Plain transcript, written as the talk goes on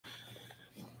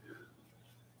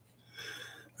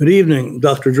Good evening,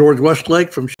 Dr. George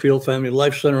Westlake from Shield Family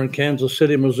Life Center in Kansas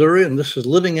City, Missouri, and this is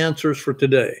Living Answers for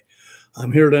Today.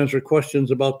 I'm here to answer questions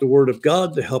about the Word of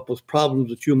God to help with problems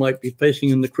that you might be facing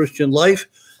in the Christian life.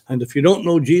 And if you don't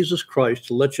know Jesus Christ,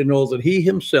 to let you know that He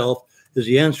Himself is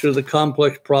the answer to the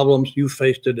complex problems you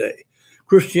face today.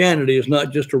 Christianity is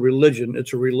not just a religion,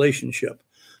 it's a relationship.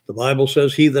 The Bible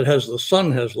says, "He that has the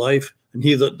Son has life, and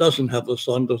he that doesn't have the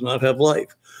Son does not have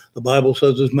life." The Bible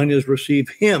says, "As many as receive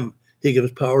Him, He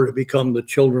gives power to become the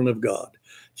children of God."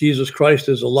 Jesus Christ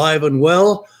is alive and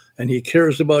well, and He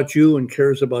cares about you and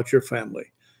cares about your family.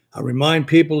 I remind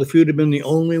people, if you'd have been the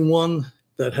only one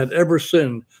that had ever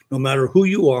sinned, no matter who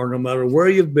you are, no matter where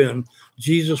you've been,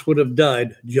 Jesus would have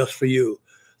died just for you.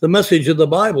 The message of the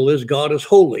Bible is God is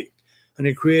holy, and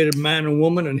He created man and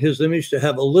woman in His image to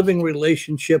have a living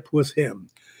relationship with Him.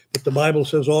 But the Bible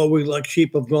says, all we like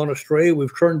sheep have gone astray.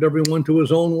 We've turned everyone to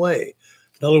his own way.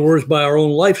 In other words, by our own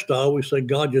lifestyle, we say,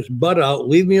 God, just butt out,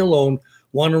 leave me alone,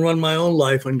 want to run my own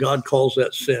life, and God calls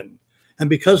that sin. And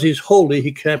because He's holy,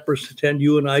 He can't pretend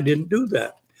you and I didn't do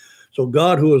that. So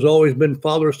God, who has always been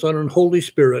Father, Son, and Holy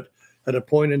Spirit, at a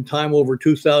point in time over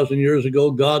 2,000 years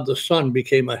ago, God the Son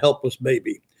became a helpless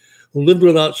baby who lived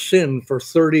without sin for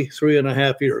 33 and a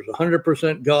half years,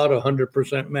 100% God,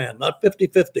 100% man, not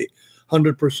 50-50,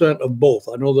 100% of both.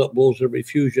 I know that blows every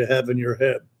fuse you have in your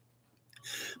head.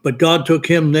 But God took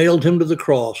Him, nailed Him to the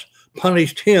cross,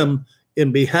 punished Him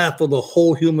in behalf of the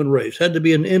whole human race. Had to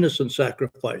be an innocent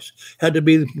sacrifice. Had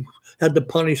to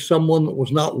punish someone that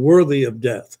was not worthy of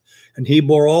death. And He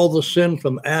bore all the sin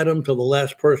from Adam to the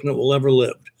last person that will ever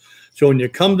live. So when you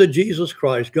come to Jesus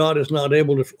Christ, God is not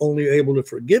only able to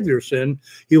forgive your sin,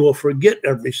 He will forget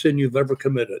every sin you've ever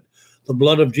committed. The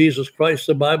blood of Jesus Christ,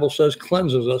 the Bible says,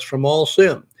 cleanses us from all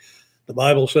sin. The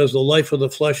Bible says the life of the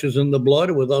flesh is in the blood,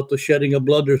 and without the shedding of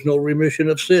blood, there's no remission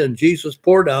of sin. Jesus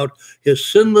poured out His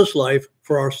sinless life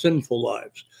for our sinful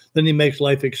lives. Then He makes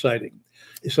life exciting.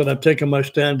 He said, "I've taken my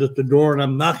stand at the door and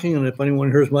I'm knocking, and if anyone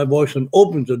hears my voice and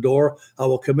opens the door, I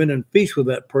will come in and feast with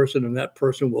that person, and that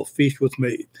person will feast with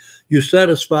me." You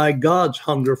satisfy God's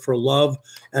hunger for love,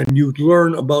 and you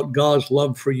learn about God's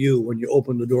love for you when you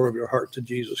open the door of your heart to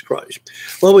Jesus Christ.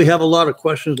 Well, we have a lot of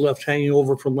questions left hanging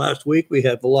over from last week. We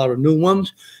have a lot of new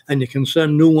ones, and you can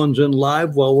send new ones in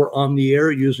live while we're on the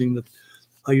air using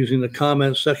the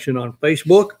comment section on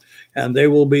Facebook, and they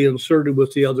will be inserted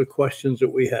with the other questions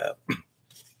that we have.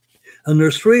 And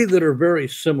there's three that are very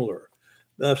similar.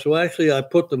 So actually, I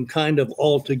put them kind of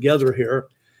all together here.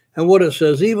 And what it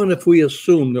says, even if we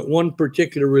assume that one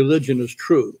particular religion is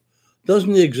true,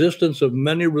 doesn't the existence of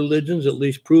many religions at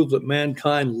least prove that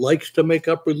mankind likes to make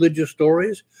up religious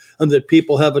stories and that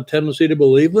people have a tendency to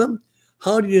believe them?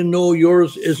 How do you know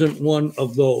yours isn't one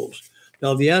of those?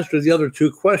 Now, the answer to the other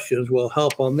two questions will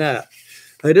help on that.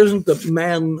 It isn't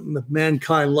that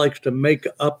mankind likes to make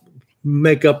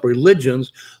up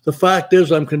religions. The fact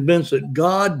is, I'm convinced that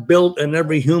God built in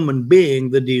every human being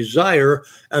the desire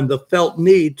and the felt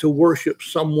need to worship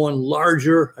someone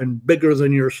larger and bigger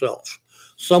than yourself,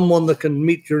 someone that can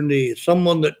meet your needs,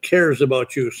 someone that cares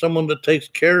about you, someone that takes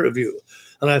care of you.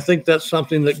 And I think that's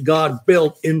something that God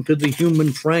built into the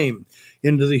human frame,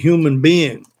 into the human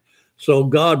being. So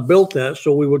God built that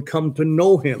so we would come to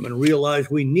know Him and realize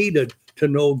we needed to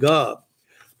know God.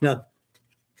 Now,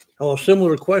 a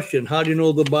similar question, how do you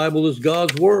know the Bible is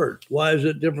God's Word? Why is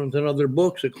it different than other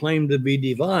books that claim to be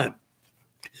divine?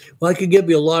 Well, I could give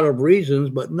you a lot of reasons,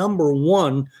 but number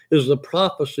one is the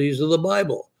prophecies of the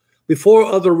Bible. Before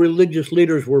other religious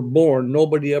leaders were born,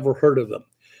 nobody ever heard of them.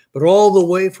 But all the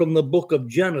way from the book of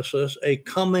Genesis, a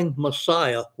coming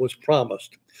Messiah was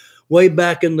promised. Way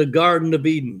back in the Garden of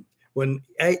Eden, when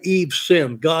Eve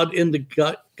sinned, God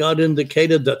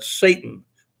indicated that Satan,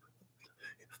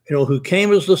 who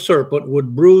came as the serpent,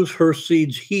 would bruise her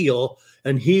seed's heel,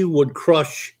 and he would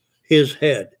crush his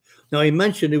head. Now, He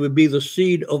mentioned it would be the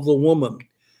seed of the woman.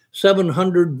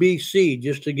 700 BC,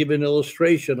 just to give an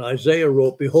illustration, Isaiah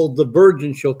wrote, "Behold, the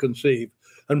virgin shall conceive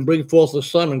and bring forth a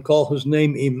son and call his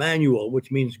name Emmanuel,"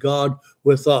 which means God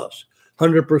with us.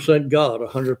 100% God,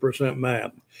 100%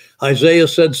 man. Isaiah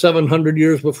said 700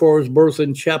 years before his birth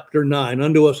in chapter 9,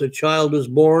 "Unto us a child is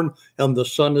born, and the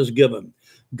son is given."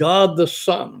 God the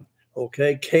Son,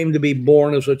 came to be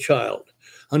born as a child.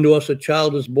 Unto us a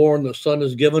child is born, the Son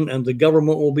is given, and the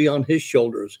government will be on His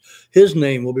shoulders. His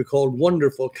name will be called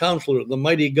Wonderful Counselor, the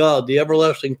Mighty God, the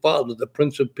Everlasting Father, the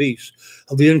Prince of Peace.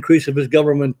 Of the increase of His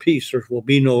government peace there will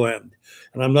be no end.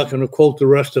 And I'm not going to quote the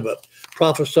rest of it.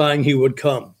 Prophesying He would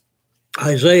come.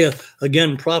 Isaiah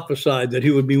again prophesied that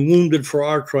He would be wounded for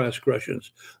our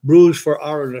transgressions, bruised for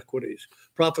our iniquities.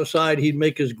 prophesied he'd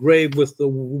make his grave with the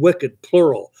wicked,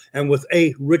 plural, and with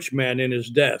a rich man in his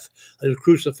death. He was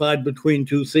crucified between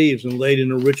two thieves and laid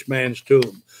in a rich man's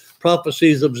tomb.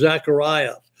 Prophecies of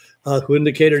Zechariah, who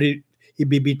indicated he'd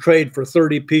be betrayed for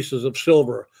 30 pieces of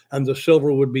silver, and the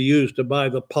silver would be used to buy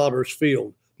the potter's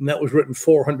field. And that was written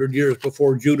 400 years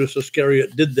before Judas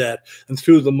Iscariot did that and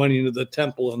threw the money into the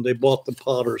temple, and they bought the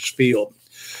potter's field.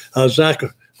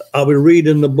 We read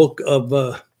in the book of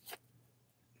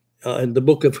we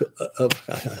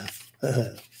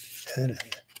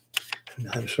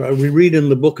read in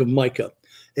the book of Micah,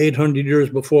 800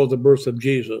 years before the birth of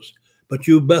Jesus. But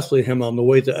you, Bethlehem, on the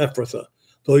way to Ephrathah,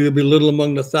 though you be little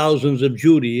among the thousands of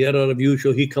Judah, yet out of you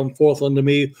shall he come forth unto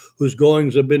me, whose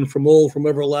goings have been from old, from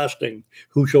everlasting,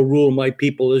 who shall rule my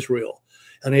people Israel.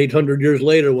 And 800 years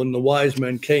later, when the wise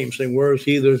men came, saying, where is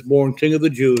he that is born King of the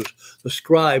Jews? The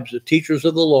scribes, the teachers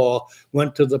of the law,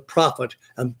 went to the prophet,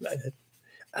 and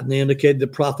they indicated the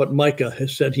prophet Micah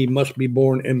has said he must be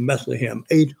born in Bethlehem,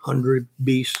 800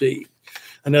 BC.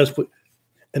 And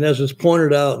as is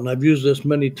pointed out, and I've used this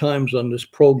many times on this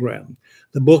program,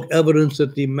 the book Evidence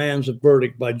That Demands a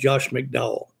Verdict by Josh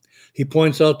McDowell. He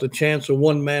points out the chance of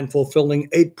one man fulfilling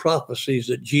 8 prophecies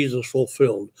that Jesus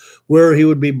fulfilled, where he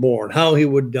would be born, how he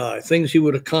would die, things he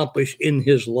would accomplish in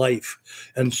his life,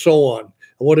 and so on,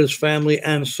 what his family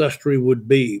ancestry would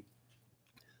be.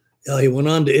 He went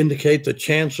on to indicate the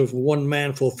chance of one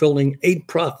man fulfilling 8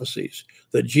 prophecies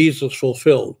that Jesus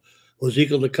fulfilled was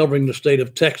equal to covering the state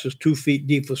of Texas 2 feet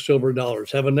deep with silver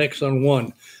dollars, have an X on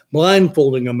one,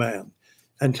 blindfolding a man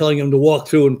and telling him to walk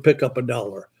through and pick up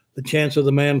 $1. The chance of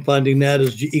the man finding that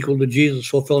is equal to Jesus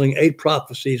fulfilling 8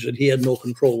 prophecies that he had no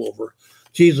control over.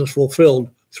 Jesus fulfilled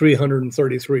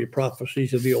 333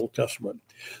 prophecies of the Old Testament.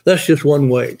 That's just one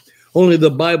way. Only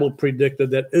the Bible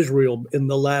predicted that Israel in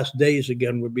the last days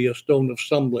again would be a stone of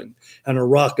stumbling and a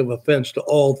rock of offense to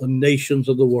all the nations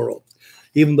of the world.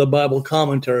 Even the Bible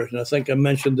commentaries, and I think I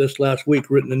mentioned this last week,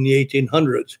 written in the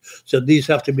 1800s, said these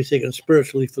have to be taken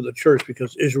spiritually for the church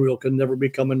because Israel can never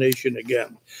become a nation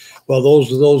again. Well,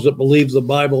 those that believe the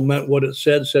Bible meant what it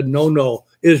said no,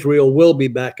 Israel will be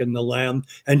back in the land,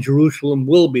 and Jerusalem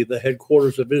will be the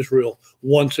headquarters of Israel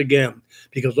once again,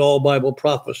 because all Bible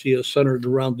prophecy is centered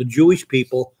around the Jewish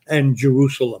people and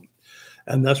Jerusalem.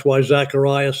 And that's why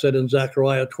Zechariah said in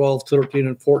Zechariah 12, 13,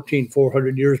 and 14,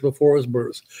 400 years before his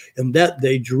birth, in that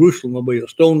day Jerusalem will be a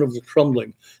stone of the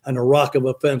trembling and a rock of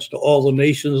offense to all the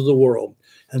nations of the world.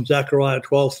 And Zechariah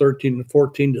 12, 13, and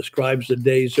 14 describes the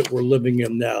days that we're living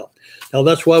in now. Now,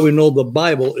 that's why we know the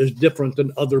Bible is different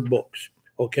than other books,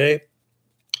 okay?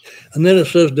 And then it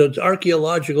says, does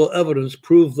archaeological evidence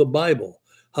prove the Bible?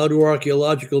 How do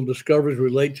archaeological discoveries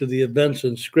relate to the events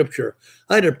in Scripture?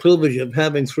 I had a privilege of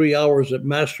having 3 hours at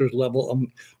master's level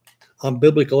on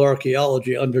biblical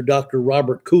archaeology under Dr.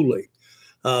 Robert Cooley,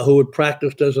 who had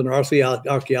practiced as an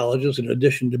archaeologist in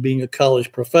addition to being a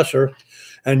college professor.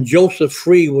 And Joseph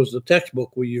Free was the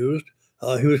textbook we used.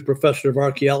 He was professor of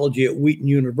archaeology at Wheaton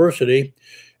University.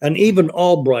 And even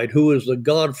Albright, who is the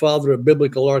godfather of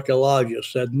biblical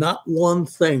archaeologists, said not one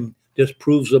thing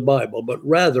disproves the Bible, but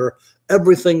rather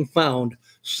everything found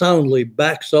soundly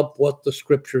backs up what the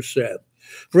Scripture said.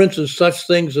 For instance, such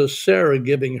things as Sarah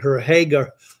giving her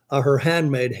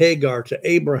handmaid Hagar to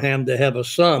Abraham to have a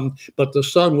son, but the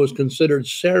son was considered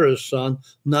Sarah's son,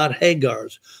 not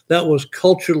Hagar's. That was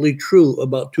culturally true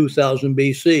about 2000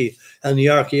 BC, and the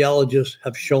archaeologists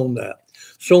have shown that.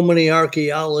 So many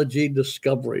archaeology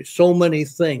discoveries, so many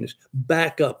things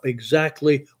back up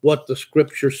exactly what the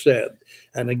Scripture said.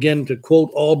 And again, to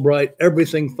quote Albright,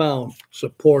 everything found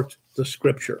supports the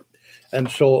Scripture. And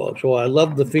so I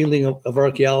love the feeling of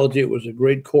archaeology. It was a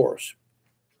great course.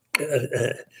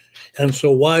 And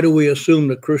so why do we assume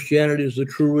that Christianity is the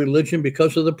true religion?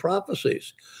 Because of the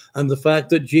prophecies and the fact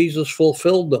that Jesus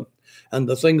fulfilled them. And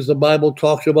the things the Bible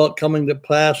talks about coming to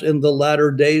pass in the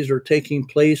latter days are taking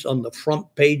place on the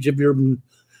front page of your,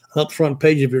 not front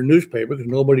page of your newspaper, because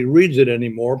nobody reads it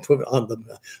anymore.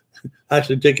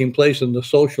 Actually taking place in the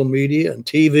social media and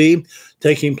TV,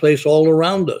 taking place all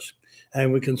around us.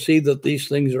 And we can see that these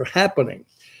things are happening.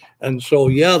 And so,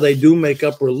 yeah, they do make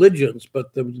up religions,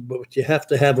 but you have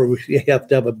to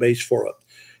have a base for it.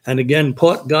 And again,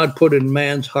 God put in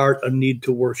man's heart a need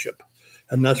to worship.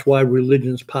 And that's why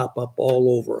religions pop up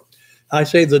all over. I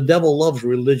say the devil loves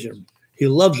religion. He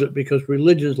loves it because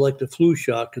religion is like the flu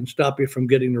shot, can stop you from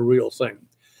getting the real thing.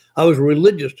 I was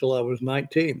religious till I was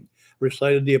 19.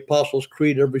 recited the Apostles'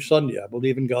 Creed every Sunday. I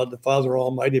believe in God the Father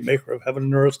Almighty, maker of heaven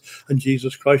and earth, and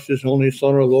Jesus Christ, his only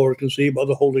Son, our Lord, conceived by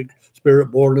the Holy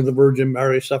Spirit, born of the Virgin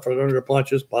Mary, suffered under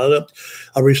Pontius Pilate.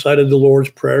 I recited the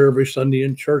Lord's Prayer every Sunday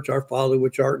in church, Our Father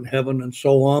which art in heaven, and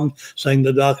so on. Sang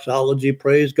the doxology,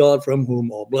 praise God from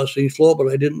whom all blessings flow,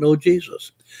 but I didn't know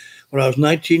Jesus. When I was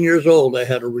 19 years old, I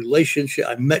had a relationship.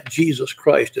 I met Jesus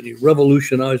Christ, and he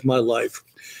revolutionized my life.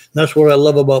 And that's what I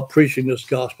love about preaching this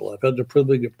gospel. I've had the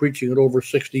privilege of preaching it over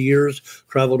 60 years,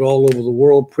 traveled all over the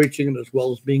world preaching it, as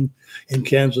well as being in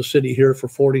Kansas City here for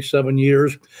 47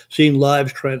 years, seen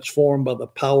lives transformed by the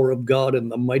power of God in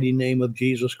the mighty name of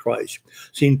Jesus Christ,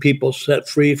 seen people set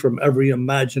free from every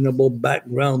imaginable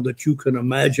background that you can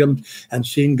imagine, and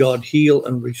seen God heal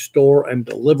and restore and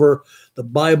deliver. The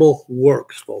Bible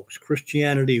works, folks.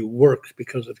 Christianity works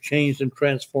because of changed and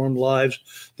transformed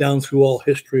lives down through all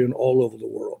history and all over the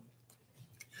world.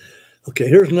 Okay,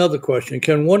 here's another question.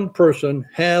 Can one person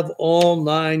have all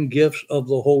 9 gifts of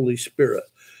the Holy Spirit?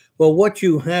 Well, what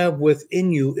you have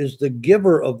within you is the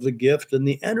giver of the gift and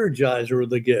the energizer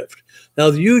of the gift. Now,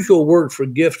 the usual word for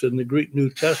gift in the Greek New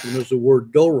Testament is the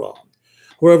word doron.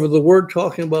 However, the word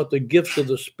talking about the gifts of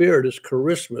the Spirit is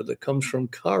charisma, that comes from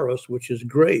charis, which is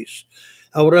grace.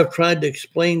 What I've tried to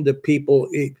explain to people,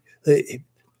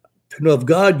 if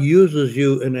God uses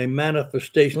you in a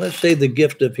manifestation, let's say the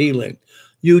gift of healing,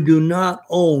 you do not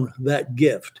own that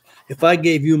gift. If I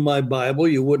gave you my Bible,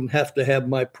 you wouldn't have to have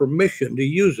my permission to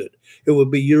use it. It would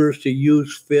be yours to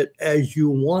use fit as you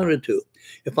wanted to.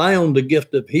 If I owned the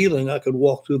gift of healing, I could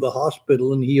walk through the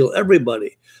hospital and heal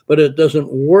everybody, but it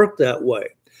doesn't work that way.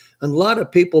 And a lot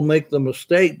of people make the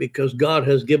mistake, because God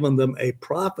has given them a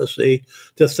prophecy,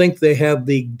 to think they have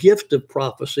the gift of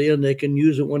prophecy and they can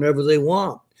use it whenever they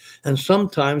want. And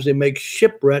sometimes they make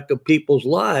shipwreck of people's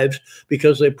lives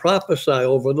because they prophesy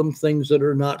over them things that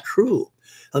are not true.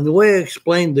 And the way I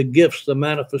explained the gifts, the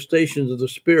manifestations of the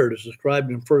Spirit, is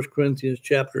described in 1 Corinthians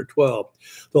chapter 12.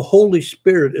 The Holy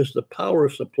Spirit is the power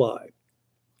supply.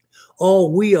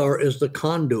 All we are is the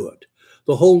conduit.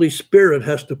 The Holy Spirit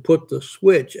has to put the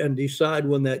switch and decide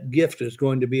when that gift is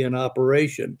going to be in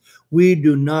operation. We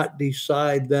do not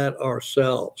decide that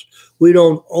ourselves. We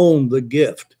don't own the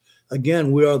gift.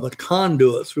 Again, we are the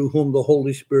conduit through whom the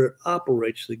Holy Spirit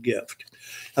operates the gift.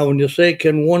 And when you say,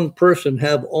 can one person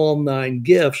have all 9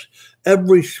 gifts,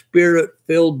 every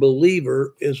Spirit-filled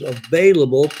believer is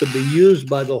available to be used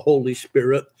by the Holy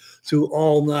Spirit through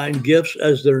all 9 gifts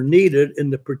as they're needed in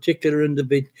the particular in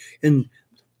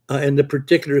the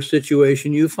particular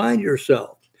situation you find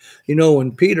yourself. You know,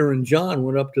 when Peter and John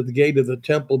went up to the gate of the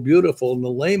temple beautiful and the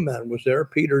lame man was there,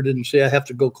 Peter didn't say, I have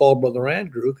to go call Brother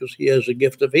Andrew because he has a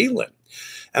gift of healing.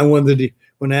 And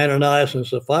when Ananias and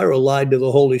Sapphira lied to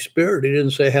the Holy Spirit, he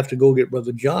didn't say, I have to go get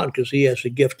Brother John because he has a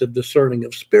gift of discerning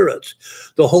of spirits.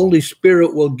 The Holy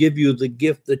Spirit will give you the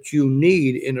gift that you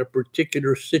need in a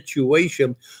particular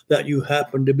situation that you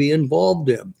happen to be involved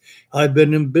in. I've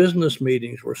been in business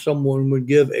meetings where someone would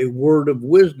give a word of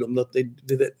wisdom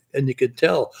and you could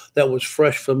tell that was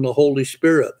fresh from the Holy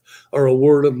Spirit, or a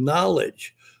word of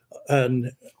knowledge.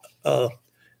 And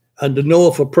to know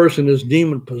if a person is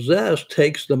demon possessed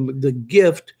takes the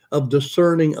gift of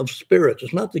discerning of spirits.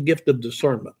 It's not the gift of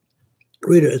discernment.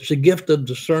 Read it. It's the gift of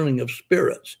discerning of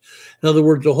spirits. In other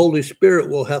words, the Holy Spirit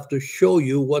will have to show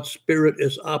you what spirit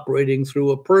is operating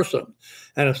through a person.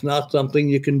 And it's not something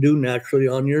you can do naturally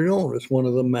on your own. It's one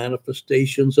of the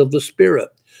manifestations of the Spirit.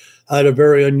 I had a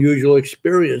very unusual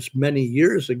experience many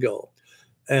years ago.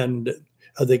 And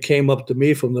they came up to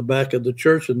me from the back of the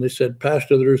church and they said,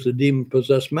 Pastor, there's a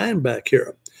demon-possessed man back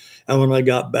here. And when I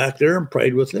got back there and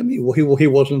prayed with him, he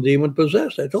wasn't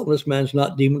demon-possessed. I told him, this man's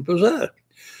not demon-possessed.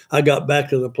 I got back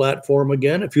to the platform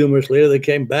again. A few minutes later, they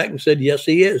came back and said, yes,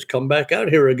 he is. Come back out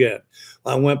here again.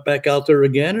 I went back out there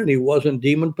again, and he wasn't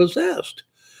demon-possessed.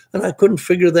 And I couldn't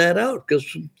figure that out, because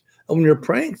when you're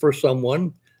praying for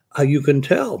someone, you can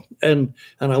tell. And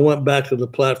I went back to the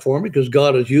platform because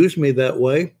God has used me that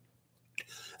way.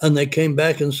 And they came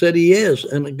back and said, he is.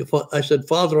 And I said,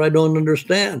 Father, I don't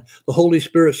understand. The Holy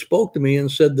Spirit spoke to me and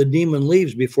said, the demon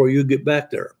leaves before you get back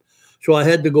there. So I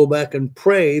had to go back and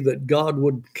pray that God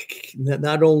would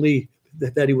not only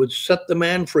that he would set the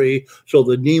man free so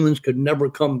the demons could never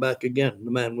come back again.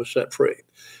 The man was set free.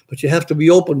 But you have to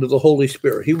be open to the Holy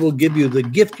Spirit. He will give you the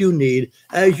gift you need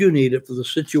as you need it for the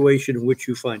situation in which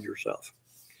you find yourself.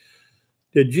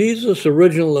 Did Jesus'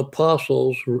 original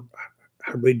apostles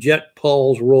reject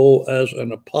Paul's role as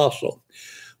an apostle?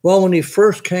 Well, when he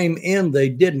first came in, they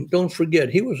didn't. Don't forget,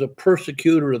 he was a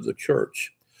persecutor of the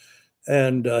church.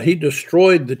 And he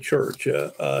destroyed the church.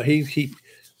 He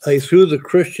threw the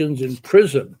Christians in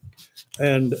prison.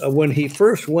 And when he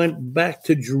first went back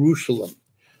to Jerusalem,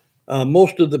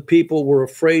 most of the people were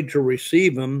afraid to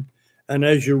receive him. And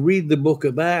as you read the book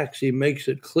of Acts, he makes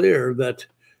it clear that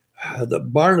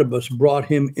Barnabas brought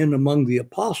him in among the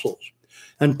apostles.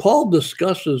 And Paul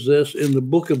discusses this in the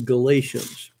book of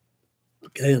Galatians.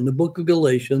 Okay, in the book of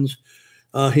Galatians,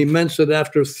 he mentions that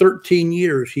after 13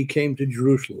 years, he came to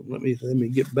Jerusalem. Let me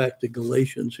get back to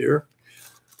Galatians here.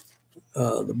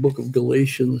 The book of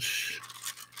Galatians.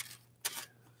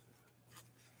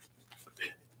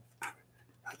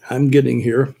 I'm getting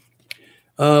here.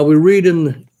 We read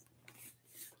in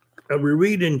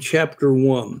chapter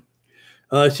 1.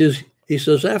 He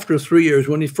says, after 3 years,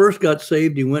 when he first got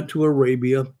saved, he went to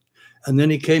Arabia, and then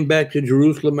he came back to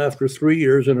Jerusalem after 3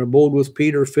 years and abode with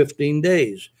Peter 15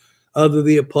 days. Other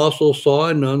the apostles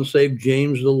saw none save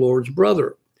James, the Lord's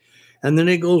brother. And then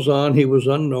he goes on, he was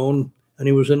unknown, and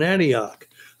he was in Antioch.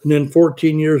 And then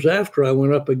 14 years after, I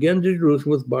went up again to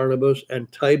Jerusalem with Barnabas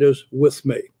and Titus with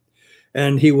me.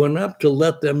 And he went up to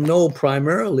let them know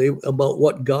primarily about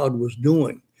what God was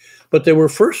doing. But they were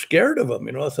first scared of him.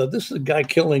 I thought, this is a guy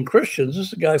killing Christians. This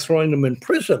is a guy throwing them in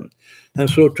prison. And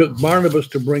so it took Barnabas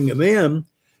to bring him in.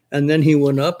 And then he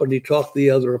went up and he talked to the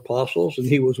other apostles, and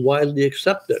he was widely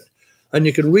accepted. And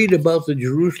you can read about the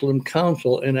Jerusalem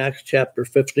Council in Acts chapter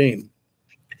 15.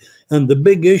 And the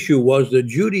big issue was the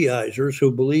Judaizers who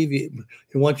believe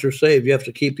once you're saved, you have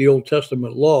to keep the Old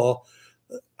Testament law.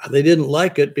 They didn't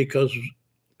like it because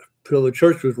the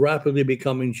church was rapidly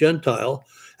becoming Gentile,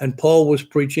 and Paul was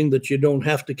preaching that you don't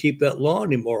have to keep that law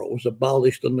anymore. It was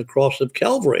abolished on the cross of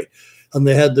Calvary. And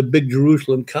they had the big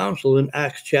Jerusalem Council in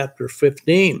Acts chapter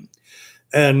 15.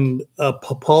 And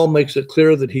Paul makes it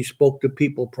clear that he spoke to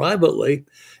people privately.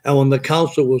 And when the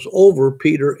council was over,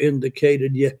 Peter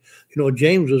indicated,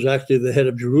 James was actually the head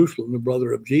of Jerusalem, the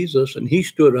brother of Jesus. And he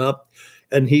stood up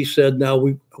and he said, now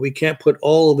we can't put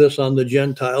all of this on the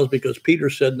Gentiles, because Peter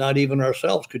said not even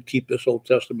ourselves could keep this Old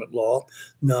Testament law.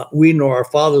 Not we nor our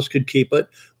fathers could keep it.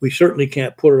 We certainly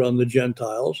can't put it on the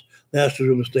Gentiles. That's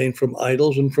to abstain from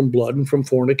idols and from blood and from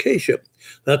fornication.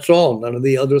 That's all, none of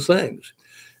the other things.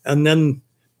 And then,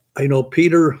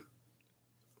 Peter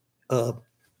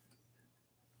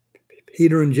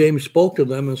and James spoke to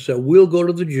them and said, we'll go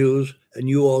to the Jews and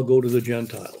you all go to the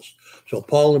Gentiles. So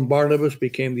Paul and Barnabas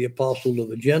became the apostles of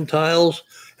the Gentiles,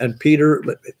 and Peter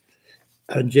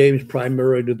and James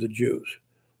primarily to the Jews.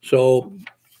 So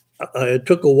it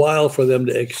took a while for them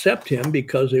to accept him,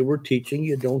 because they were teaching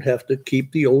you don't have to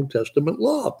keep the Old Testament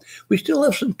law. We still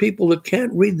have some people that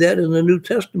can't read that in the New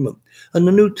Testament. And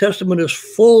the New Testament is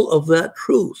full of that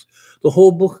truth. The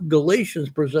whole book of Galatians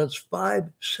presents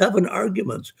 7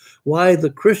 arguments why the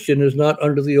Christian is not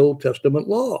under the Old Testament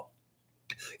law.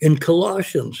 In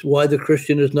Colossians, why the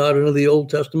Christian is not under the Old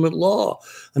Testament law.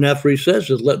 And after he says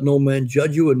it, let no man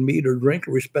judge you in meat or drink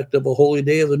in respect of a holy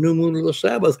day of the new moon or the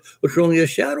Sabbath, which are only a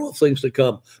shadow of things to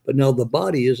come. But now the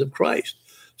body is of Christ.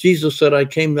 Jesus said, I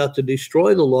came not to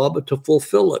destroy the law, but to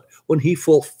fulfill it. When he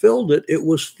fulfilled it, it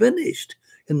was finished.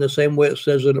 In the same way it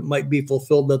says that it might be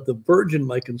fulfilled, that the virgin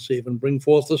might conceive and bring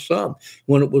forth a son.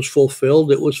 When it was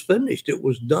fulfilled, it was finished. It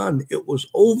was done. It was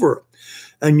over.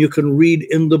 And you can read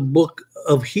in the book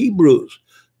of Hebrews,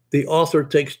 the author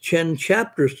takes 10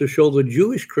 chapters to show the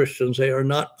Jewish Christians they are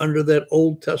not under that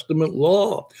Old Testament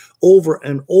law. Over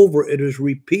and over, it is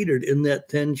repeated in that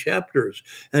 10 chapters.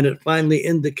 And it finally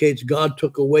indicates God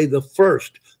took away the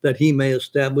first, that he may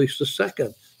establish the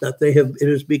second, that it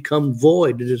has become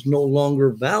void. It is no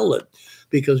longer valid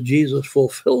because Jesus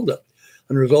fulfilled it.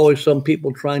 And there's always some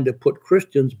people trying to put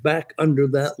Christians back under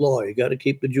that law. You got to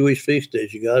keep the Jewish feast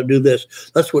days. You got to do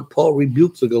this. That's what Paul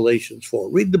rebuked the Galatians for.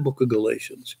 Read the book of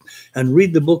Galatians and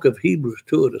read the book of Hebrews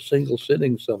too at a single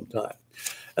sitting sometime.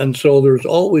 And so there's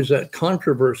always that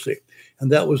controversy.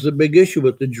 And that was the big issue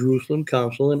with the Jerusalem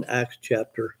Council in Acts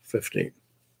chapter 15.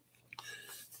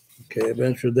 Okay, I've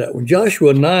answered that one.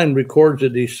 Joshua 9 records the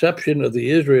deception of the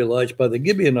Israelites by the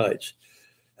Gibeonites.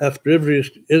 After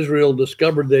Israel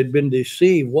discovered they'd been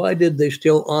deceived, why did they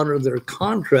still honor their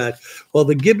contract? Well,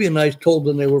 the Gibeonites told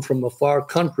them they were from a far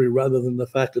country rather than the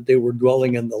fact that they were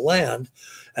dwelling in the land.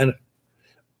 And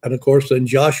of course, then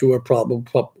Joshua he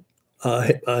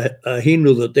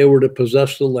knew that they were to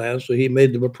possess the land, so he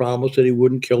made them a promise that he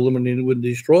wouldn't kill them and he wouldn't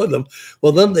destroy them.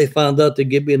 Well, then they found out the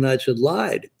Gibeonites had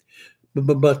lied.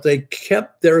 But they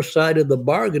kept their side of the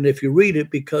bargain, if you read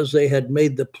it, because they had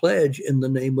made the pledge in the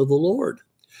name of the Lord.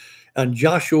 And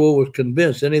Joshua was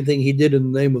convinced anything he did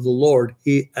in the name of the Lord,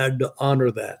 he had to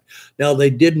honor that. Now, they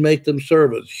did make them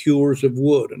servants, hewers of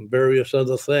wood and various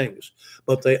other things,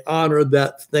 but they honored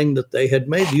that thing that they had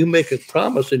made. You make a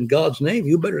promise in God's name,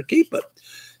 you better keep it.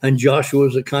 And Joshua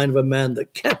was the kind of a man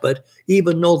that kept it,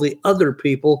 even though the other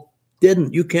people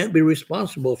didn't. You can't be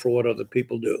responsible for what other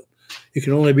people do. You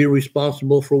can only be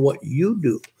responsible for what you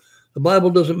do. The Bible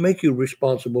doesn't make you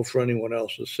responsible for anyone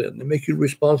else's sin. They make you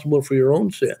responsible for your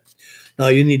own sin. Now,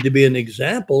 you need to be an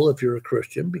example if you're a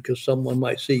Christian, because someone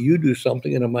might see you do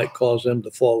something and it might cause them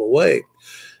to fall away.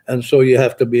 And so you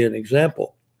have to be an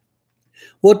example.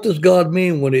 What does God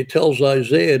mean when he tells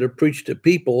Isaiah to preach to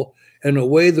people in a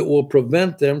way that will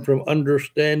prevent them from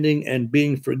understanding and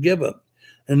being forgiven?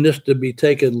 And this to be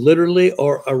taken literally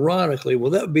or ironically?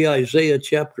 Well, that would be Isaiah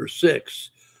chapter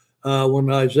 6.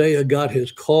 When Isaiah got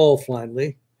his call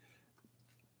finally,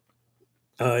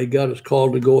 he got his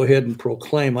call to go ahead and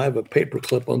proclaim. I have a paper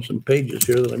clip on some pages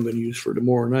here that I'm going to use for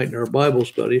tomorrow night in our Bible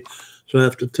study, so I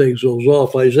have to take those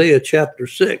off. Isaiah chapter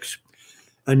 6.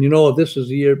 And you know, this is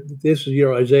the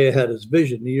year Isaiah had his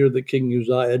vision. The year that King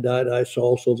Uzziah died, I saw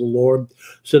also the Lord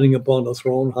sitting upon the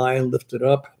throne, high and lifted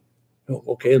up.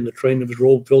 Okay, and the train of his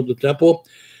robe filled the temple.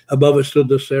 Above it stood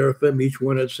the seraphim. Each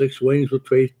one had 6 wings. With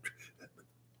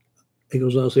he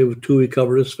goes on to say, with 2 he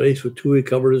covered his face, with 2 he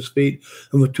covered his feet,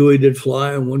 and with 2 he did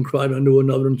fly. And one cried unto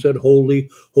another and said, Holy,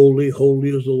 holy, holy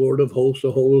is the Lord of hosts.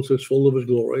 The whole earth is full of his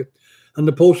glory. And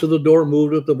the post of the door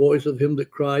moved at the voice of him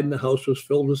that cried, and the house was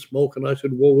filled with smoke. And I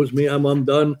said, Woe is me, I'm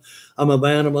undone. I'm a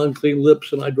man of unclean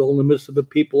lips, and I dwell in the midst of a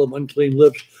people of unclean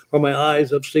lips. For my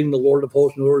eyes have seen the Lord of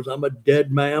hosts, and words, I'm a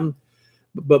dead man.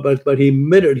 But he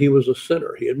admitted he was a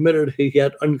sinner. He admitted he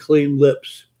had unclean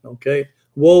lips. Okay,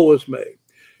 woe is me.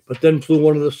 But then flew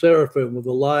one of the seraphim with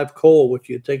a live coal, which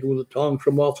he had taken with the tongs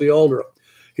from off the altar.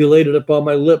 He laid it upon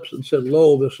my lips and said,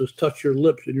 Lo, this has touched your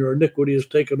lips, and your iniquity is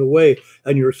taken away,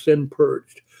 and your sin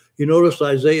purged. You notice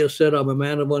Isaiah said, I'm a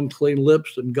man of unclean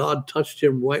lips, and God touched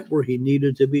him right where he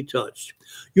needed to be touched.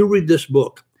 You read this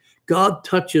book. God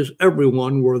touches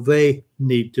everyone where they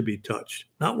need to be touched,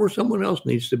 not where someone else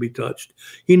needs to be touched.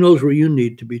 He knows where you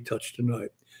need to be touched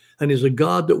tonight. And he's a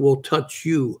God that will touch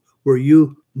you where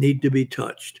you need to be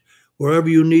touched. Wherever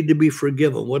you need to be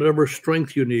forgiven, whatever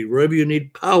strength you need, wherever you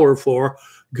need power for,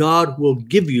 God will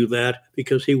give you that,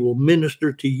 because he will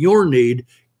minister to your need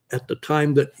at the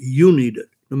time that you need it,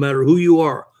 no matter who you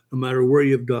are, no matter where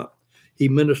you've done. He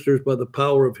ministers by the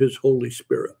power of his Holy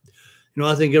Spirit. You know,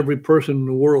 I think every person in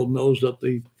the world knows that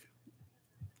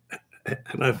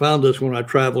and I found this when I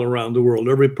travel around the world,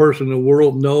 every person in the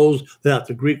world knows that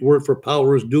the Greek word for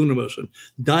power is dunamis, and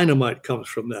dynamite comes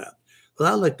from that. But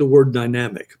I like the word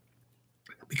dynamic,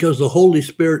 because the Holy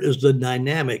Spirit is the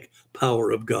dynamic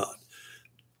power of God.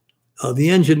 The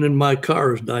engine in my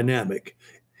car is dynamic.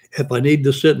 If I need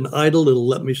to sit in idle, it'll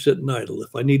let me sit in idle.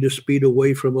 If I need to speed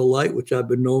away from a light, which I've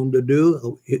been known to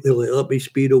do, it'll let me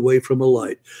speed away from a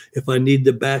light. If I need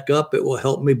to back up, it will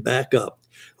help me back up.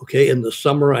 Okay, in the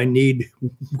summer, I need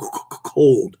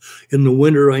cold. In the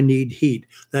winter, I need heat.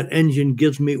 That engine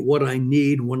gives me what I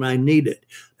need when I need it.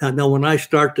 Now, when I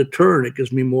start to turn, it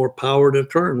gives me more power to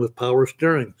turn with power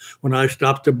steering. When I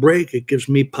stop to brake, it gives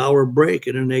me power brake.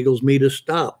 It enables me to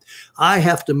stop. I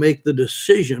have to make the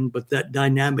decision, but that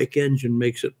dynamic engine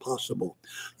makes it possible.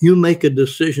 You make a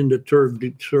decision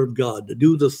to serve God, to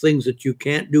do the things that you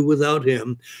can't do without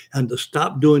him, and to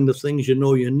stop doing the things you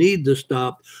know you need to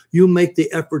stop. You make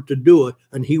the effort to do it,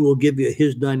 and he will give you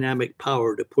his dynamic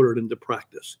power to put it into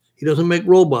practice. He doesn't make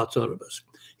robots out of us.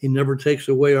 He never takes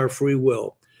away our free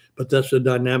will. But that's the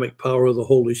dynamic power of the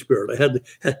Holy Spirit.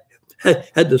 I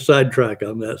had to sidetrack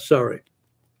on that. Sorry.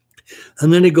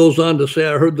 And then he goes on to say,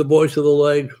 I heard the voice of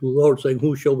the Lord saying,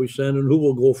 who shall we send, and who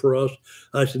will go for us?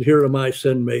 I said, here am I,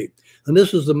 send me. And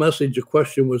this is the message the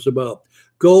question was about.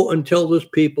 Go and tell this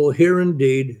people, hear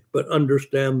indeed, but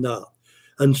understand not,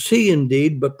 and see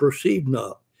indeed, but perceive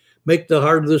not. Make the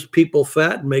heart of this people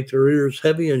fat, and make their ears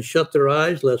heavy, and shut their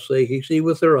eyes, lest they see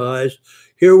with their eyes,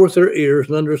 hear with their ears,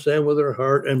 and understand with their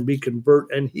heart, and be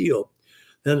convert and heal.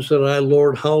 Then said I,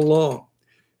 Lord, how long?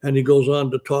 And he goes on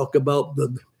to talk about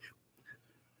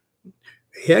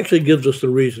he actually gives us the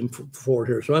reason for it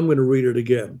here. So I'm going to read it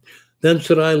again. Then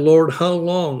said I, Lord, how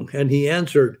long? And he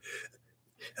answered,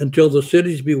 until the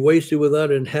cities be wasted without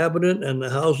inhabitant, and the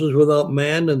houses without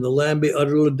man, and the land be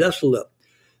utterly desolate.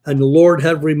 And the Lord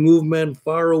have removed men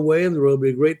far away, and there will be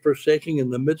a great forsaking in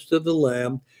the midst of the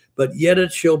land. But yet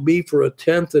it shall be for a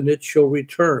tenth, and it shall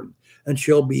return, and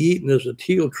shall be eaten as a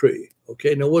teal tree.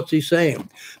 Okay, now what's he saying?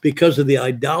 Because of the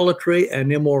idolatry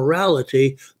and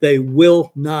immorality, they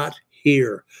will not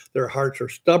hear. Their hearts are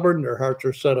stubborn. Their hearts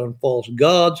are set on false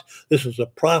gods. This is a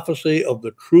prophecy of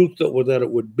the truth that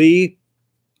it would be,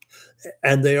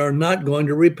 and they are not going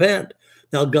to repent.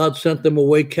 Now, God sent them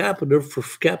away captive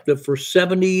for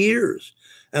 70 years.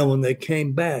 And when they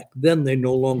came back, then they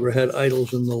no longer had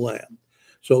idols in the land.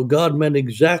 So God meant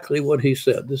exactly what he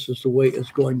said. This is the way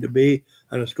it's going to be,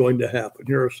 and it's going to happen.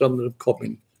 Here are some that have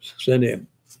been sent in.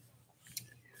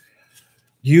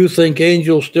 Do you think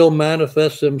angels still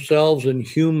manifest themselves in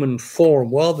human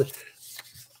form? Well,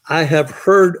 I have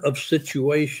heard of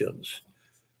situations,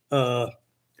 and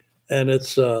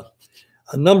it's a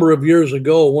number of years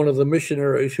ago, one of the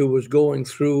missionaries who was going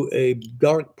through a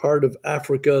dark part of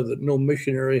Africa that no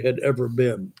missionary had ever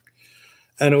been.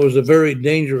 And it was a very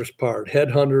dangerous part,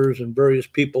 headhunters and various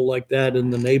people like that in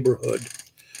the neighborhood.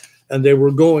 And they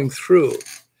were going through.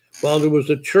 Well, there was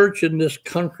a church in this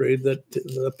country that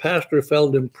the pastor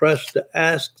felt impressed to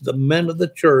ask the men of the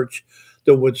church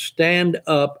that would stand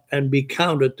up and be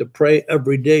counted to pray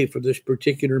every day for this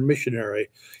particular missionary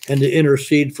and to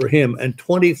intercede for him. And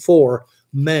 24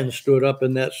 men stood up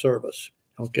in that service,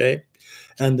 okay?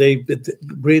 And they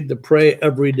agreed to pray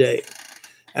every day.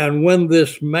 And when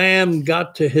this man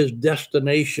got to his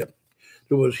destination,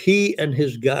 it was he and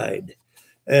his guide.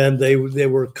 And they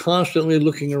were constantly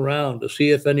looking around to see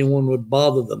if anyone would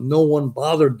bother them. No one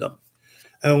bothered them.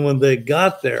 And when they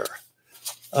got there,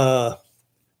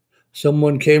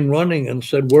 someone came running and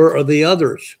said, "Where are the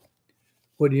others?"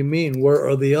 "What do you mean, where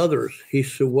are the others?" He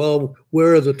said, "Well,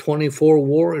 where are the 24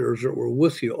 warriors that were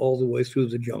with you all the way through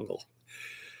the jungle?"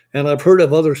 And I've heard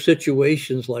of other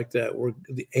situations like that where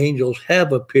the angels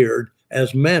have appeared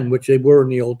as men, which they were in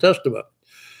the Old Testament.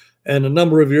 And a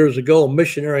number of years ago, a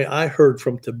missionary I heard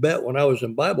from Tibet when I was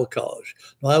in Bible college.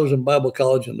 Now, I was in Bible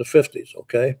college in the 50s,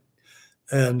 okay?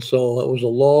 And so it was a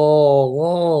long,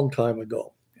 long time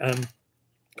ago. And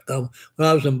when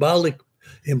I was in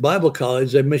Bible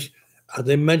college, they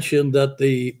mentioned that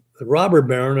the robber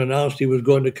baron announced he was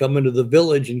going to come into the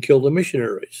village and kill the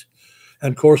missionaries.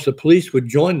 And of course, the police would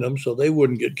join them so they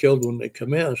wouldn't get killed when they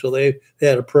come in. So they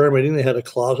had a prayer meeting. They had a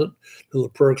closet, a little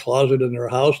prayer closet in their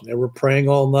house, and they were praying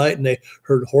all night. And they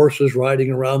heard horses riding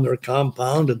around their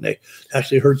compound, and they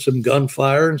actually heard some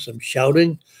gunfire and some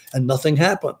shouting, and nothing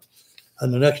happened.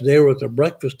 And the next day, they were at the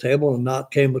breakfast table, and a knock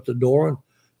came at the door, and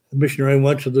the missionary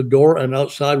went to the door, and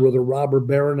outside were the robber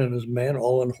baron and his men,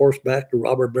 all on horseback. The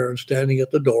robber baron standing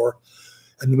at the door,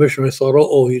 and the missionary thought,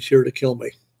 "Oh, he's here to kill me."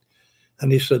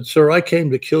 And he said, "Sir, I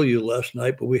came to kill you last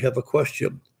night, but we have a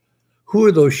question. Who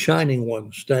are those shining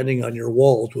ones standing on your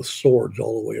walls with swords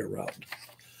all the way around?"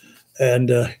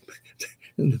 And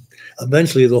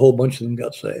eventually the whole bunch of them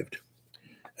got saved.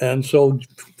 And so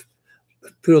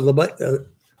the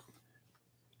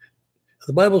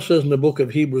Bible says in the book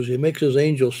of Hebrews, he makes his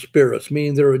angels spirits,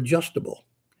 meaning they're adjustable.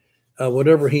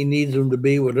 Whatever he needs them to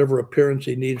be, whatever appearance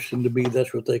he needs them to be,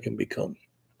 that's what they can become.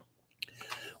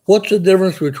 What's the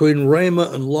difference between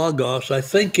Rhema and Logos? I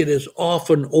think it is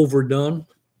often overdone.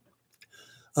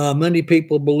 Many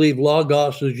people believe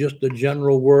Logos is just a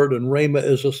general word and Rhema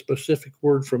is a specific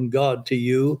word from God to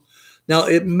you. Now,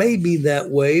 it may be that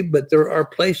way, but there are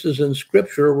places in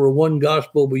Scripture where one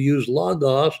gospel will use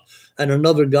Logos and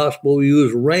another gospel will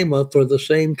use Rhema for the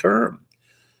same term.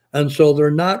 And so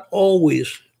they're not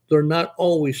always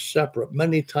separate.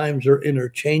 Many times they're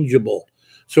interchangeable.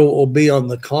 So it will be on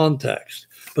the context.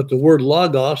 But the word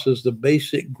logos is the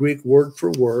basic Greek word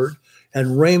for word,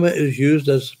 and rhema is used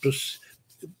as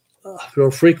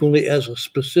frequently as a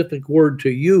specific word to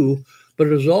you, but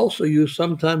it is also used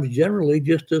sometimes generally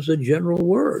just as a general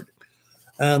word.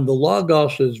 And the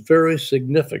logos is very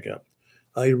significant.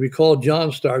 You recall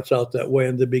John starts out that way.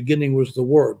 In the beginning was the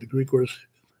word. The Greek word is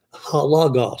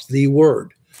logos, the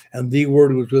word. And the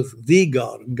word was with the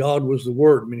God, and God was the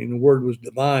word, meaning the word was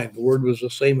divine. The word was the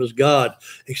same as God,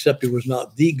 except it was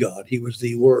not the God. He was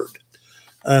the word.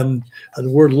 And the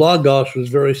word logos was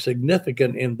very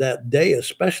significant in that day,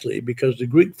 especially because the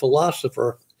Greek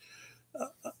philosopher,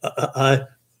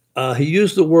 he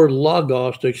used the word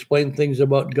logos to explain things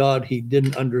about God he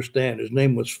didn't understand. His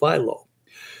name was Philo.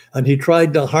 And he actually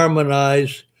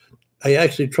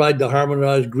tried to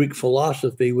harmonize Greek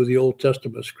philosophy with the Old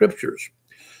Testament scriptures.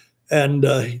 And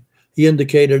he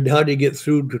indicated, how do you get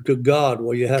through to God?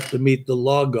 Well, you have to meet the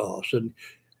Logos. And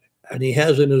he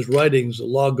has in his writings the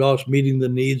Logos meeting the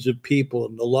needs of people,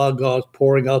 and the Logos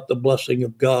pouring out the blessing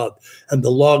of God, and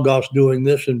the Logos doing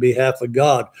this in behalf of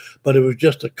God. But it was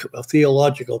just a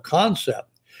theological concept.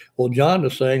 Well, John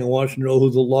is saying, I want you to know who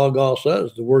the Logos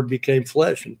is. The Word became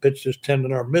flesh and pitched his tent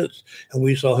in our midst, and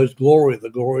we saw his glory. The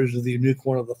glories of the unique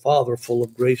one of the Father, full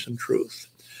of grace and truth.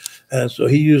 And so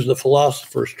he used the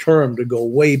philosopher's term to go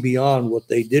way beyond what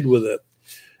they did with it.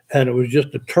 And it was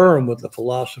just a term with the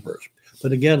philosophers.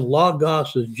 But again,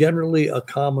 logos is generally a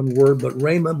common word, but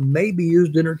rhema may be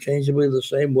used interchangeably the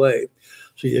same way.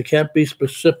 So you can't be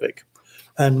specific.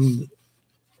 And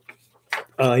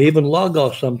Even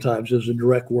logos sometimes is a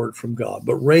direct word from God,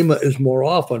 but rhema is more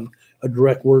often a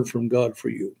direct word from God for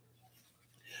you.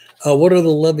 What are the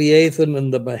Leviathan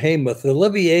and the Behemoth? The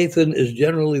Leviathan is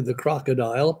generally the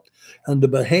crocodile, and the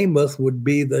Behemoth would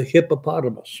be the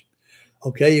hippopotamus.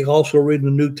 Okay, you can also read in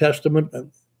the New Testament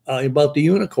about the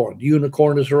unicorn. The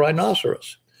unicorn is a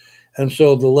rhinoceros. And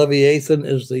so the Leviathan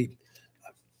is the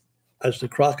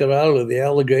crocodile or the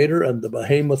alligator, and the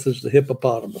Behemoth is the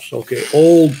hippopotamus. Okay,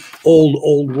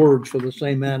 old words for the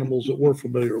same animals that we're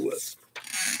familiar with.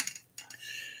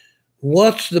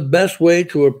 What's the best way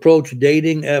to approach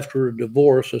dating after a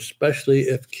divorce, especially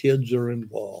if kids are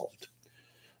involved?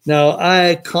 Now,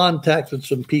 I contacted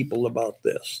some people about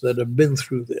this that have been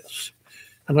through this,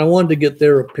 and I wanted to get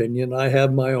their opinion. I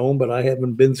have my own, but I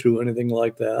haven't been through anything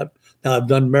like that. Now, I've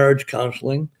done marriage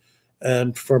counseling,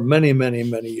 and for many, many,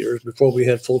 many years, before we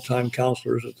had full-time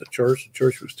counselors at the church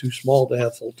was too small to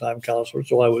have full-time counselors,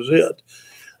 so I was it.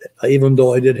 Even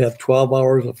though I did have 12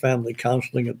 hours of family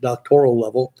counseling at doctoral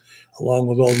level, along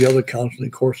with all the other counseling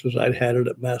courses I'd had it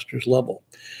at master's level.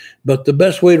 But the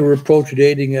best way to approach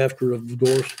dating after a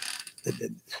divorce,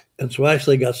 and so I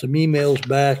actually got some emails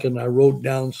back, and I wrote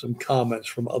down some comments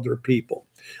from other people.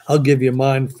 I'll give you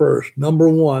mine first. Number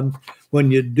one, when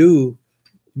you do,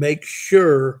 make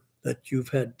sure that you've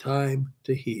had time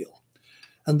to heal.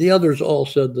 And the others all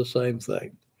said the same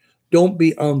thing. Don't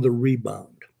be on the rebound.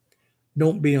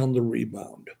 Don't be on the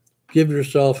rebound. Give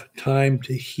yourself time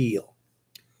to heal.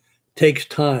 Takes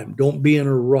time. Don't be in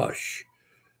a rush.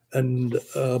 And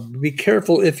be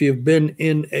careful if you've been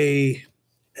in an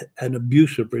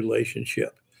abusive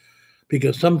relationship,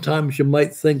 because sometimes you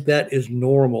might think that is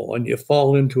normal and you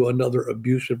fall into another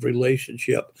abusive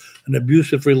relationship. An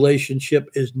abusive relationship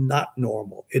is not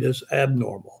normal. It is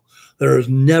abnormal. There is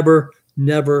never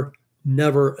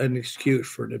an excuse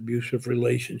for an abusive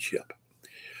relationship.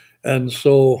 And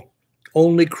so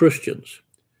only Christians.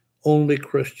 Don't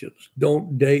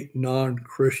date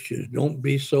non-Christians. Don't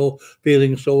be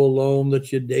feeling so alone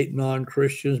that you date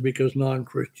non-Christians because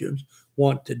non-Christians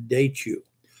want to date you.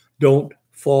 Don't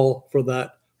fall for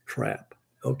that trap.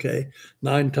 Okay.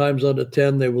 9 times out of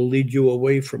 10, they will lead you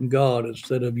away from God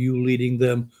instead of you leading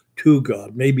them to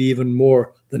God, maybe even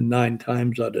more than 9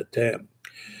 times out of 10.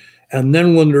 And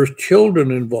then when there's children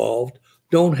involved,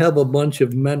 don't have a bunch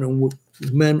of men or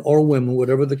women,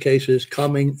 whatever the case is,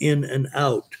 coming in and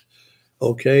out.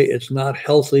 Okay, it's not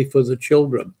healthy for the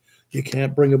children. You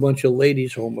can't bring a bunch of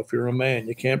ladies home if you're a man.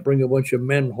 You can't bring a bunch of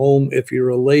men home if you're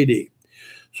a lady.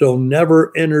 So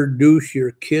never introduce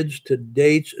your kids to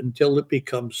dates until it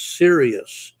becomes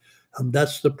serious. And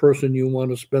that's the person you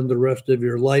want to spend the rest of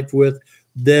your life with.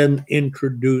 Then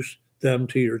introduce them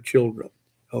to your children.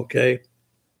 Okay,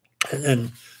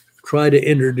 and try to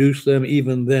introduce them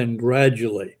even then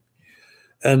gradually.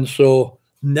 And so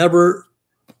never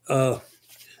go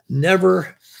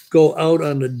out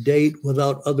on a date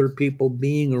without other people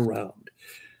being around.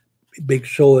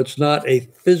 So it's not a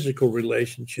physical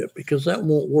relationship, because that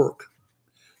won't work.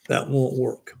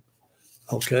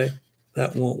 Okay?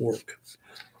 That won't work.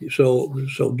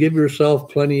 So give yourself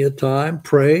plenty of time.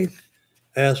 Pray.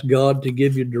 Ask God to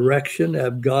give you direction.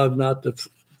 Have God not to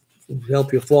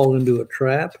help you fall into a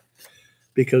trap,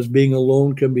 because being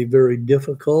alone can be very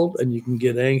difficult, and you can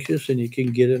get anxious and you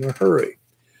can get in a hurry.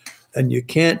 And you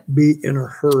can't be in a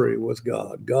hurry with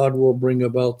God. God will bring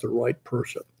about the right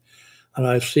person. And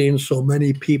I've seen so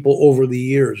many people over the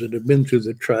years that have been through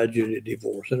the tragedy of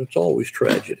divorce, and it's always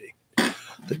tragedy.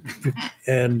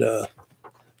 And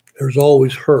there's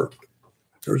always hurt.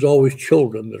 There's always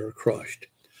children that are crushed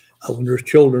when there's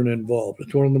children involved.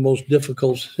 It's one of the most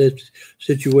difficult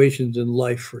situations in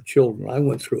life for children. I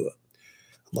went through it.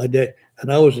 My dad,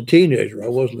 and I was a teenager. I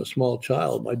wasn't a small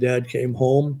child. My dad came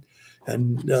home,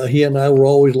 and he and I were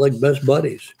always like best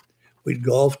buddies. We'd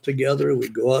golf together.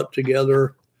 We'd go out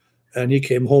together. And he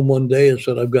came home one day and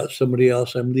said, "I've got somebody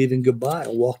else. I'm leaving. Goodbye."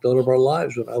 And walked out of our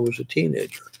lives when I was a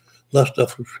teenager. Left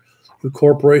us with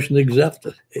corporation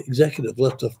executive.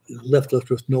 Left us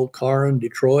with no car in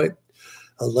Detroit.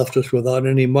 Left us without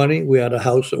any money. We had a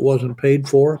house that wasn't paid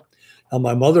for. And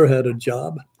my mother had a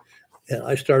job. And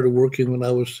I started working when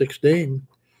I was 16.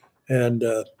 And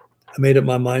I made up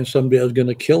my mind someday I was going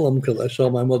to kill him, because I saw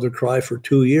my mother cry for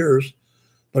 2 years.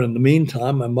 But in the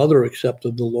meantime, my mother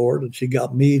accepted the Lord, and she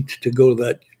got me to go to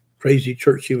that crazy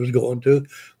church she was going to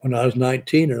when I was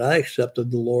 19, and I accepted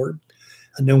the Lord,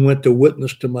 and then went to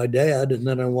witness to my dad. And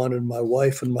then I wanted my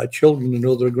wife and my children to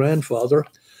know their grandfather.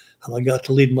 And I got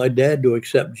to lead my dad to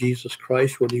accept Jesus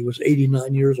Christ when he was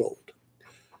 89 years old.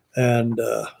 And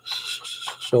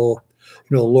so,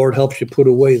 the Lord helps you put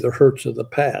away the hurts of the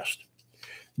past.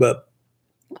 But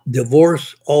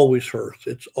Divorce always hurts.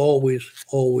 It's always,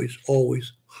 always,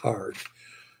 always hard.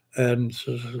 And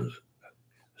so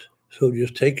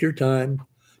just take your time.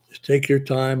 Just take your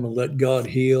time and let God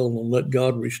heal and let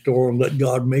God restore and let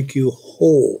God make you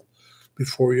whole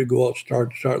before you go out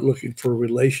start looking for a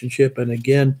relationship. And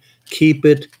again, keep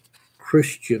it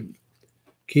Christian.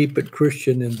 Keep it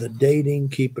Christian in the dating.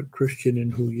 Keep it Christian in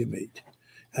who you meet.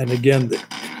 And again,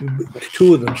 the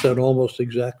two of them said almost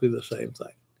exactly the same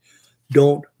thing.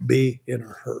 Don't be in a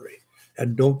hurry,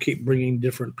 and don't keep bringing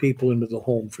different people into the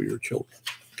home for your children.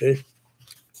 Okay.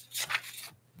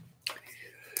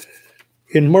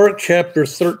 In Mark chapter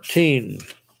 13,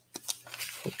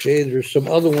 okay, there's some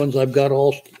other ones I've got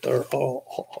all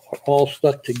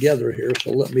stuck together here,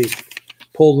 so let me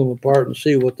pull them apart and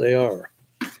see what they are.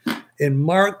 In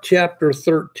Mark chapter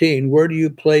 13, where do you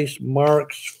place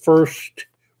Mark's first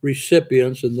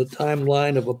recipients in the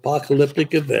timeline of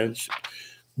apocalyptic events?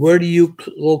 Where do you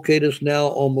locate us now,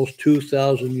 almost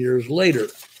 2,000 years later?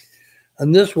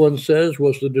 And this one says,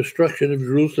 was the destruction of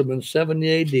Jerusalem in 70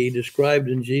 A.D. described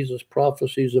in Jesus'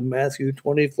 prophecies in Matthew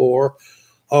 24,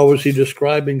 or was he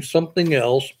describing something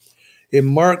else? In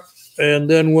Mark, and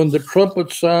then when the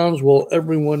trumpet sounds, will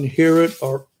everyone hear it,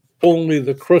 or only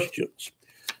the Christians?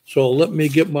 So let me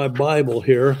get my Bible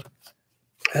here,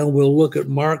 and we'll look at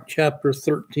Mark chapter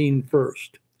 13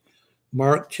 first.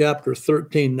 Mark chapter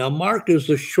 13. Now, Mark is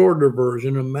the shorter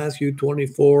version of Matthew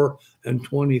 24 and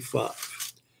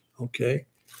 25. Okay.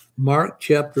 Mark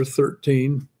chapter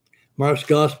 13. Mark's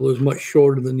gospel is much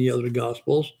shorter than the other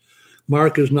gospels.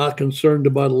 Mark is not concerned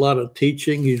about a lot of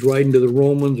teaching. He's writing to the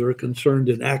Romans who are concerned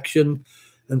in action.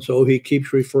 And so he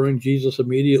keeps referring, Jesus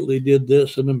immediately did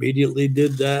this and immediately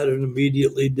did that and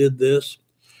immediately did this.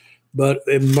 But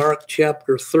in Mark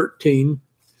chapter 13,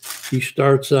 he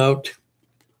starts out,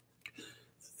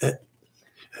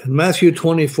 Matthew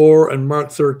 24 and Mark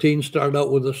 13 start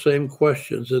out with the same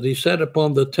questions. That he sat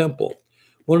upon the temple.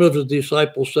 One of his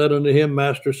disciples said unto him,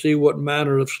 Master, see what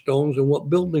manner of stones and what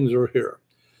buildings are here.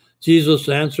 Jesus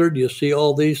answered, you see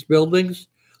all these buildings?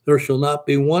 There shall not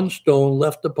be one stone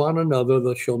left upon another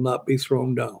that shall not be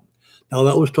thrown down. Now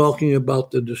that was talking about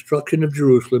the destruction of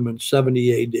Jerusalem in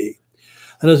 70 A.D.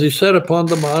 And as he sat upon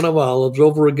the Mount of Olives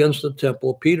over against the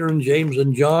temple, Peter and James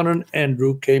and John and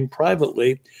Andrew came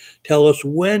privately. Tell us,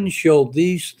 when shall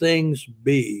these things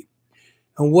be?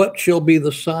 And what shall be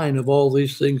the sign of all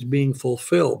these things being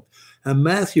fulfilled? And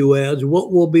Matthew adds,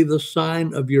 what will be the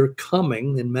sign of your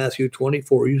coming? In Matthew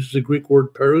 24, he uses the Greek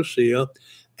word parousia,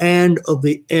 and of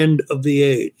the end of the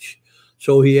age.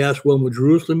 So he asks, when will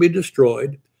Jerusalem be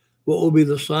destroyed? What will be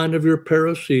the sign of your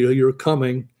parousia, your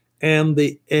coming, and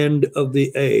the end of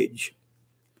the age?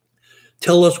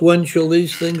 Tell us, when shall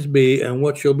these things be, and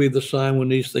what shall be the sign when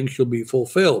these things shall be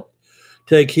fulfilled?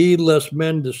 Take heed lest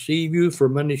men deceive you, for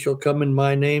many shall come in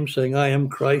my name, saying, I am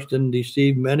Christ, and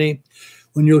deceive many.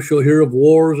 When you shall hear of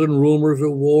wars and rumors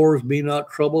of wars, be not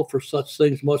troubled, for such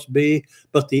things must be,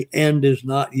 but the end is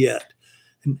not yet.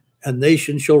 And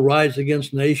nation shall rise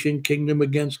against nation, kingdom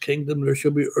against kingdom. There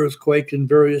shall be earthquake in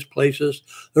various places.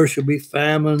 There shall be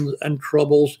famines and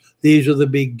troubles. These are the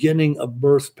beginning of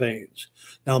birth pains.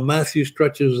 Now, Matthew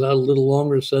stretches out a little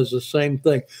longer, says the same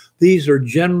thing. These are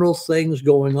general things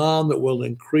going on that will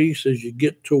increase as you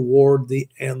get toward the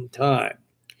end time.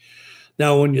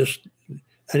 Now,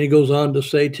 and he goes on to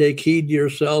say, take heed to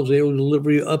yourselves, they will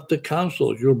deliver you up to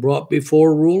councils. You're brought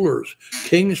before rulers,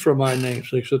 kings for my name's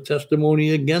sake, a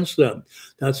testimony against them.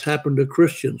 That's happened to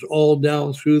Christians all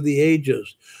down through the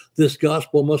ages. This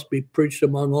gospel must be preached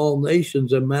among all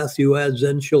nations. And Matthew adds,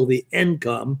 then shall the end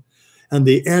come. And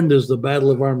the end is the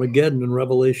battle of Armageddon in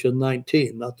Revelation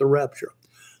 19, not the rapture.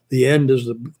 The end is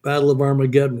the battle of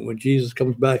Armageddon when Jesus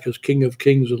comes back as King of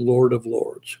Kings and Lord of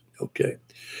Lords. Okay.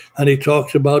 And he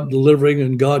talks about delivering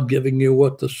and God giving you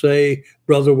what to say.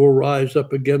 Brother will rise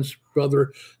up against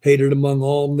brother, hated among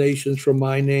all nations for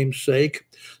my name's sake.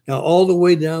 Now, all the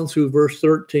way down through verse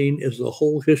 13 is the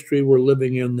whole history we're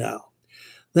living in now.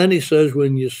 Then he says,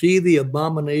 when you see the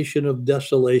abomination of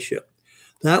desolation,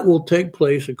 that will take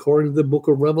place according to the book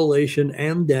of Revelation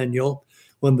and Daniel,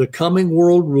 when the coming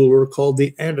world ruler called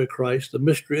the Antichrist, the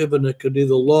mystery of iniquity,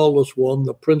 the lawless one,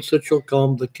 the prince that shall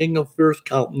come, the king of fierce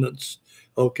countenance,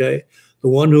 okay, the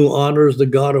one who honors the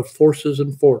God of forces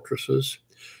and fortresses,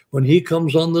 when he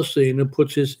comes on the scene and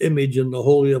puts his image in the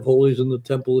Holy of Holies in the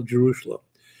Temple of Jerusalem.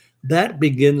 That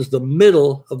begins the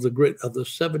middle of the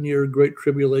 7-year Great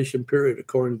Tribulation period,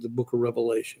 according to the book of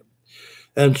Revelation.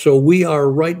 And so we are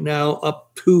right now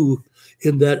up to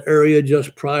in that area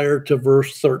just prior to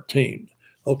verse 13.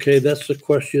 Okay, that's the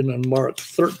question on Mark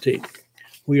 13.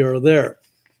 We are there.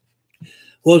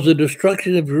 Was the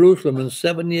destruction of Jerusalem in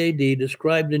 70 AD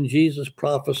described in Jesus'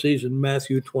 prophecies in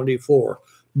Matthew 24?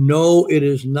 No, it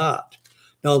is not.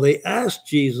 Now, they asked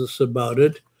Jesus about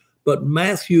it, but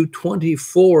Matthew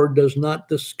 24 does not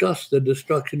discuss the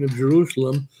destruction of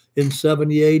Jerusalem in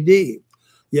 70 AD.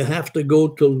 You have to go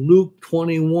to Luke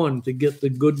 21 to get the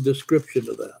good description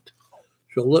of that.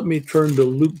 So let me turn to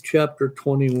Luke chapter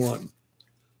 21.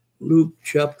 Luke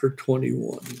chapter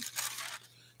 21.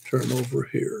 Turn over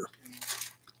here.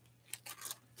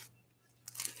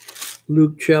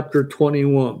 Luke chapter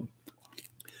 21.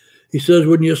 He says,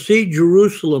 when you see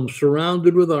Jerusalem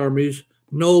surrounded with armies,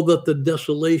 know that the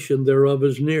desolation thereof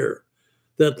is near.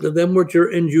 That them which are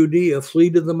in Judea flee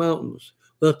to the mountains.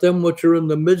 Let them which are in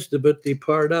the midst of it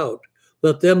depart out.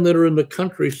 Let them that are in the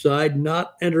countryside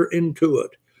not enter into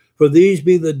it. For these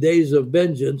be the days of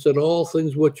vengeance, and all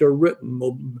things which are written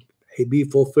may be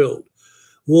fulfilled.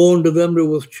 Woe unto them that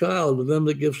with child, to them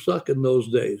that give suck in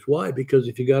those days. Why? Because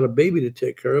if you got a baby to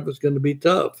take care of, it's going to be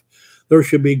tough. There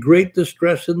shall be great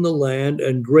distress in the land,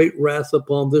 and great wrath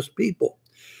upon this people.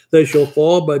 They shall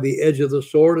fall by the edge of the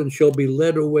sword, and shall be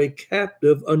led away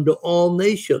captive unto all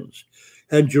nations.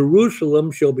 And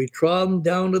Jerusalem shall be trodden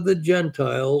down of the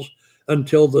Gentiles,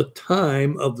 until the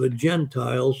time of the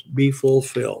Gentiles be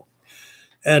fulfilled.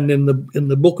 And in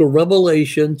the book of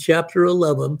Revelation, chapter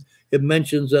 11, it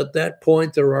mentions at that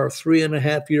point there are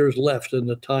 3.5 years left in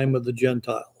the time of the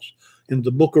Gentiles. In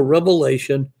the book of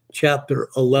Revelation, chapter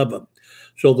 11.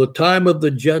 So the time of the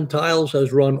Gentiles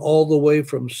has run all the way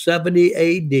from 70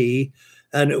 AD,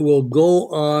 and it will go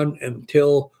on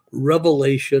until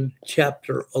Revelation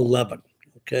chapter 11.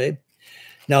 Okay.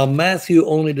 Now, Matthew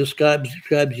only describes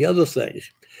the other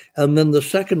things. And then the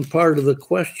second part of the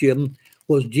question,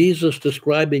 was Jesus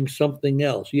describing something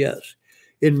else? Yes.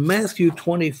 In Matthew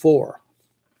 24,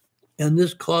 and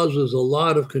this causes a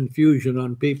lot of confusion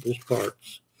on people's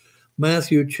parts.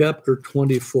 Matthew chapter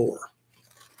 24.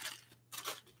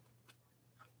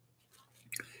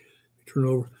 Turn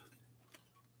over.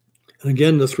 And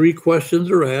again, the three questions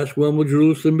are asked. When will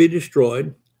Jerusalem be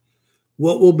destroyed?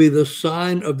 What will be the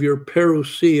sign of your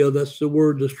parousia? That's the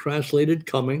word that's translated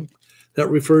coming. That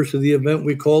refers to the event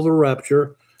we call the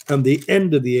rapture. And the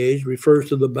end of the age refers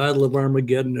to the Battle of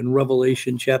Armageddon in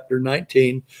Revelation chapter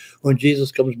 19, when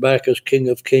Jesus comes back as King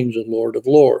of Kings and Lord of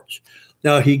Lords.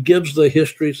 Now, he gives the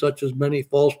history, such as many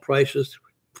false prices,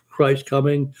 Christ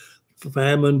coming,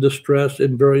 famine, distress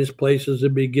in various places, the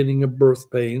beginning of birth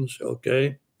pains,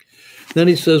 okay? Then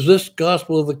he says, this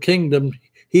gospel of the kingdom,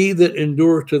 he that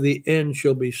endures to the end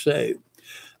shall be saved.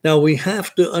 Now, we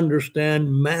have to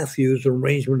understand Matthew's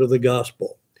arrangement of the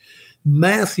gospel.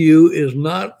 Matthew is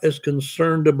not as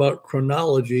concerned about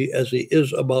chronology as he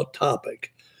is about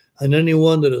topic. And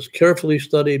anyone that has carefully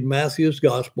studied Matthew's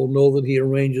gospel know that he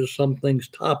arranges some things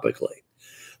topically.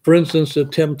 For instance, the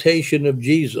temptation of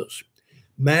Jesus.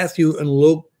 Matthew and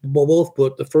Luke both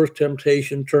put the first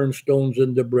temptation turned stones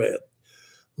into bread.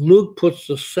 Luke puts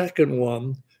the second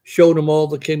one, showed him all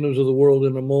the kingdoms of the world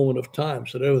in a moment of time,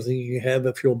 said everything you can have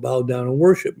if you'll bow down and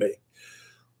worship me.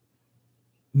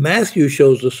 Matthew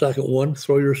shows the second one,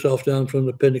 throw yourself down from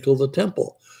the pinnacle of the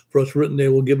temple. For it's written, they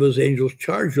will give his angels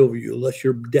charge over you, lest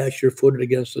you dash your foot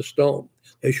against a stone.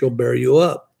 They shall bear you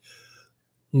up.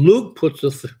 Luke puts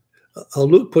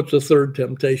the third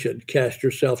temptation, cast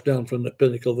yourself down from the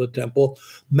pinnacle of the temple.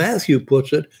 Matthew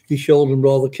puts it, he showed them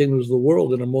all the kingdoms of the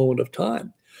world in a moment of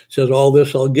time. Says, all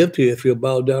this I'll give to you if you'll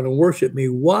bow down and worship me.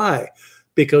 Why?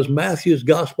 Because Matthew's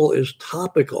gospel is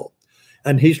topical.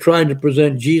 And he's trying to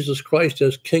present Jesus Christ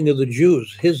as King of the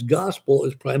Jews. His gospel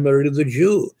is primarily the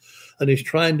Jew. And he's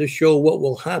trying to show what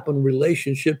will happen in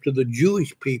relationship to the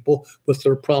Jewish people with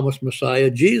their promised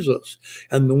Messiah, Jesus.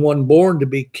 And the one born to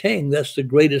be king, that's the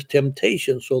greatest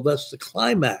temptation. So that's the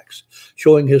climax,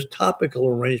 showing his topical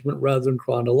arrangement rather than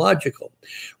chronological.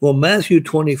 Well, Matthew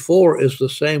 24 is the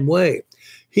same way.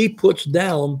 He puts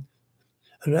down,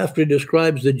 and after he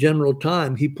describes the general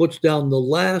time, he puts down the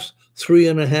last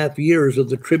 3.5 years of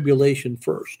the tribulation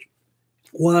first.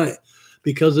 Why?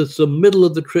 Because it's the middle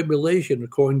of the tribulation,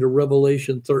 according to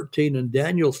Revelation 13 and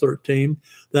Daniel 13,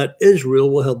 that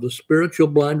Israel will have the spiritual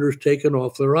blinders taken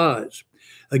off their eyes.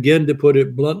 Again, to put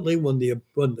it bluntly, when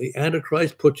the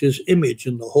Antichrist puts his image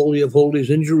in the Holy of Holies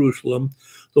in Jerusalem,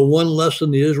 the one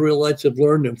lesson the Israelites have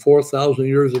learned in 4,000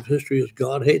 years of history is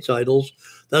God hates idols.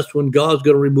 That's when God's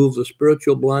going to remove the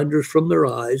spiritual blinders from their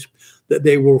eyes, that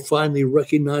they will finally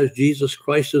recognize Jesus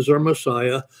Christ as their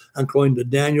Messiah. And according to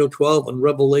Daniel 12 and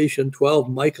Revelation 12,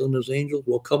 Michael and his angels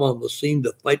will come on the scene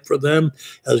to fight for them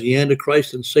as the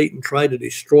Antichrist and Satan try to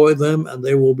destroy them, and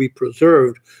they will be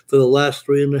preserved for the last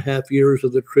 3.5 years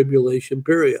of the tribulation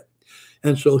period.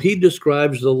 And so he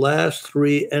describes the last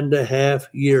 3.5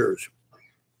 years.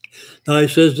 Now he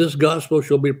says, this gospel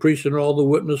shall be preached in all the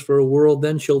witness for a world,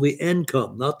 then shall the end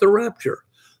come, not the rapture.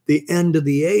 The end of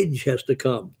the age has to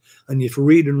come. And if you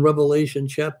read in Revelation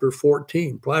chapter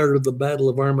 14, prior to the battle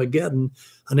of Armageddon,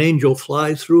 an angel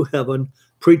flies through heaven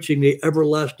preaching the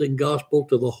everlasting gospel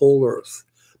to the whole earth.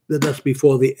 That's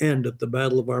before the end of the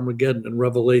battle of Armageddon in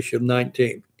Revelation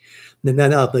 19. And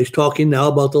then he's talking now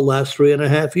about the last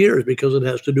 3.5 years because it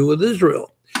has to do with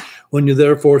Israel. When you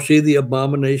therefore see the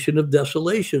abomination of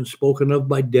desolation spoken of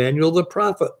by Daniel the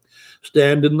prophet,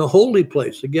 stand in the holy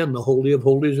place, again, the Holy of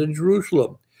Holies in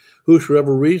Jerusalem.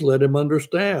 Whosoever reads, let him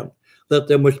understand. Let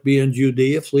them which be in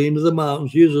Judea flee into the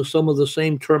mountains, uses some of the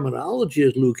same terminology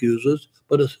as Luke uses,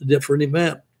 but it's a different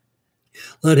event.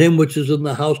 Let him which is in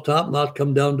the housetop not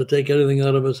come down to take anything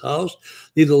out of his house,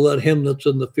 neither let him that's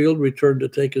in the field return to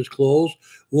take his clothes.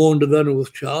 Woe unto them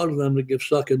with child, and them to give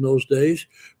suck in those days.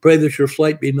 Pray that your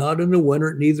flight be not in the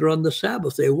winter, neither on the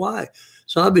Sabbath day. Why?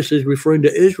 So obviously he's referring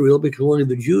to Israel because only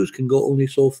the Jews can go only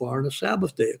so far on a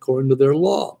Sabbath day, according to their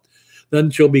law. Then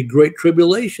shall be great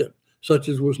tribulation, such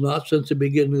as was not since the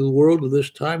beginning of the world to this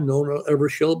time, no, nor ever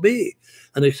shall be.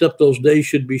 And except those days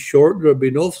should be short, there will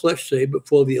be no flesh saved, but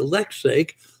for the elect's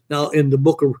sake. Now in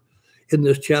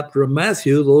this chapter of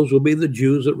Matthew, those will be the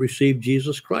Jews that received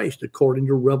Jesus Christ, according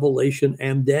to Revelation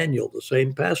and Daniel, the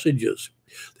same passages.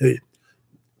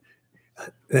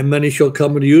 And many shall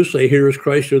come unto you, say, here is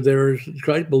Christ, or there is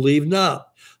Christ, believe not.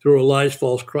 There will arise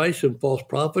false Christs and false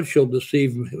prophets shall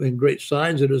deceive in great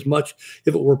signs, inasmuch,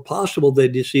 if it were possible, they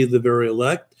deceive the very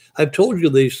elect. I've told you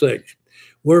these things.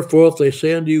 Wherefore, if they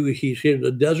say unto you, he's here in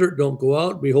the desert, don't go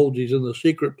out. Behold, he's in the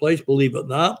secret place, believe it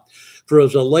not. For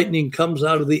as a lightning comes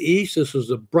out of the east, this is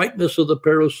the brightness of the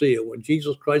parousia, when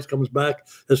Jesus Christ comes back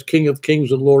as King of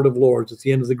kings and Lord of lords at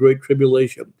the end of the great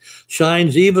tribulation.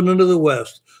 Shines even into the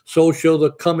west, so shall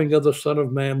the coming of the Son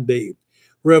of Man be.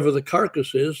 Wherever the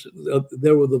carcass is,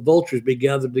 there will the vultures be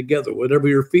gathered together, whatever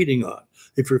you're feeding on.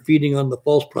 If you're feeding on the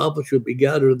false prophets, you'll be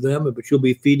gathered to them, but you'll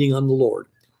be feeding on the Lord.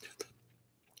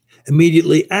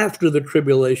 Immediately after the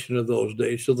tribulation of those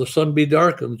days, shall the sun be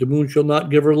darkened, the moon shall not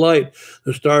give her light,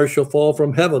 the stars shall fall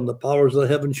from heaven, the powers of the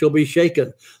heaven shall be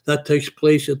shaken. That takes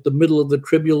place at the middle of the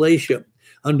tribulation,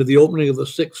 under the opening of the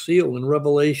sixth seal in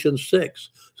Revelation 6.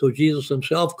 So Jesus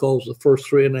himself calls the first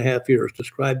 3.5 years,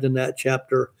 described in that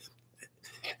chapter,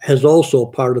 as also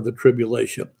part of the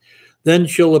tribulation. Then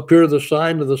shall appear the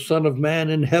sign of the Son of Man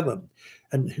in heaven.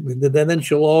 And then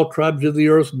shall all tribes of the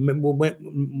earth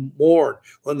mourn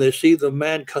when they see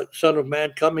the Son of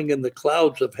Man coming in the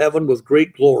clouds of heaven with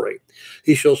great glory.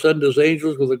 He shall send his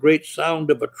angels with a great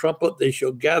sound of a trumpet. They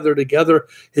shall gather together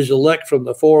his elect from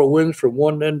the four winds, from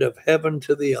one end of heaven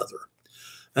to the other.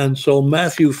 And so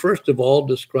Matthew, first of all,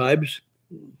 describes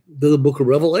the book of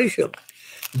Revelation.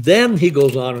 Then he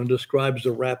goes on and describes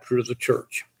the rapture of the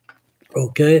church.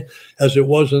 Okay, as it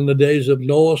was in the days of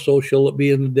Noah, so shall it be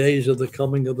in the days of the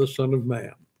coming of the Son of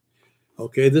Man.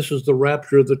 Okay, this is the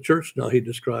rapture of the church now he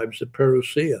describes, the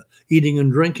parousia, eating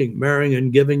and drinking, marrying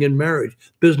and giving in marriage,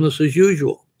 business as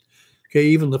usual. Okay,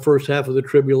 even the first half of the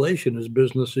tribulation is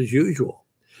business as usual.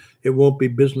 It won't be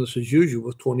business as usual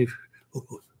with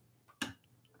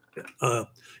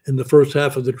in the first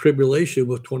half of the tribulation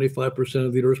with 25%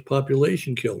 of the earth's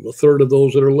population killed. A third of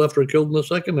those that are left are killed in the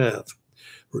second half.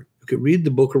 You can read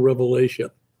the book of Revelation.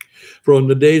 For in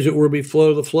the days that were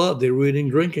before the flood, they were eating,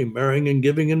 drinking, marrying, and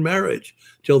giving in marriage,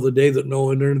 till the day that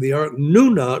Noah entered the ark, knew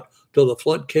not till the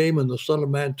flood came, and the Son of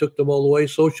Man took them all away.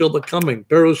 So shall the coming,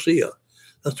 parousia.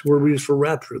 That's where we use for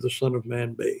rapture, the Son of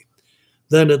Man be.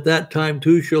 Then at that time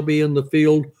two shall be in the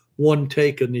field, one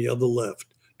taken, the other left.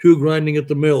 Two grinding at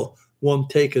the mill, one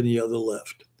taken, the other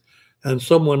left. And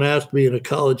someone asked me in a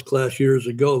college class years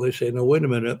ago, they say, now wait a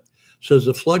minute. Says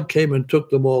the flood came and took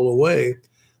them all away.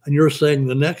 And you're saying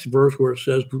the next verse where it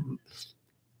says,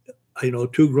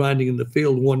 two grinding in the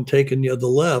field, one taken, the other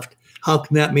left. How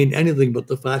can that mean anything but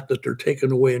the fact that they're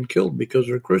taken away and killed because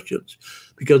they're Christians?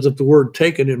 Because if the word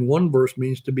taken in one verse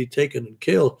means to be taken and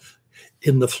killed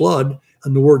in the flood,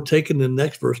 and the word taken in the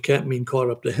next verse can't mean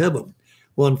caught up to heaven.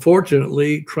 Well,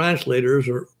 unfortunately, translators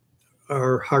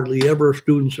are hardly ever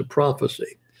students of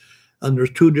prophecy. And there's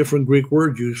two different Greek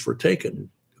words used for taken.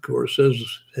 Where it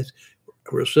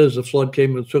says the flood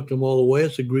came and took them all away,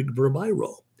 it's a Greek verb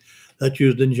iro. That's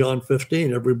used in John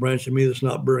 15. Every branch of me that's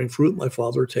not bearing fruit, my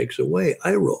Father takes away,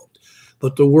 iro.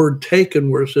 But the word taken,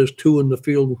 where it says two in the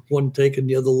field, one taken,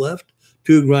 the other left,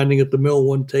 two grinding at the mill,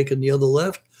 one taken, the other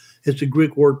left, it's a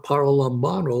Greek word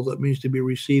paralambano that means to be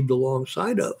received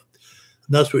alongside of.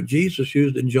 And that's what Jesus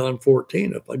used in John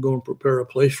 14. If I go and prepare a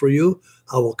place for you,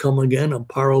 I will come again and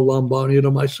paro lambano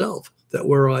to myself, that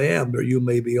where I am, there you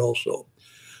may be also.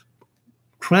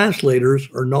 Translators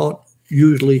are not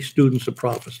usually students of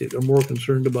prophecy. They're more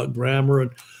concerned about grammar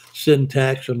and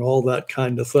syntax and all that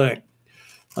kind of thing.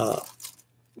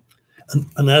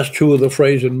 And that's true of the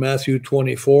phrase in Matthew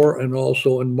 24 and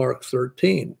also in Mark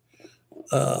 13.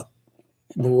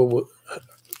 However,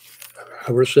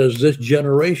 it says, this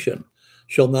generation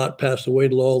shall not pass away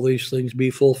till all these things be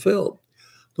fulfilled.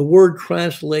 The word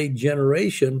translate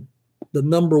generation, the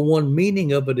number one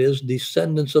meaning of it is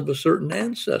descendants of a certain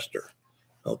ancestor.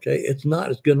 Okay, it's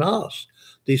not, it's genos,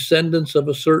 descendants of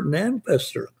a certain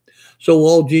ancestor. So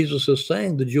all Jesus is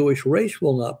saying, the Jewish race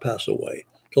will not pass away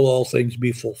till all things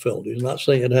be fulfilled. He's not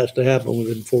saying it has to happen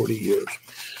within 40 years.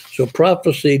 So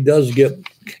prophecy does get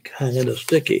kind of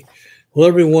sticky. Will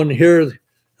everyone hear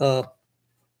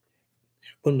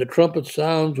when the trumpet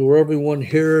sounds? Will everyone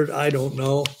hear it? I don't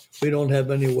know. We don't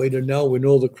have any way to know. We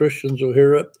know the Christians will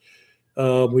hear it.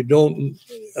 We don't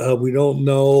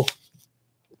know.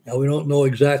 We don't know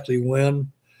exactly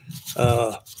when.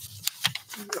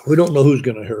 We don't know who's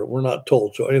going to hear it. We're not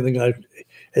told. So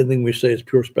anything we say is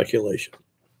pure speculation.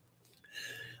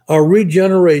 Our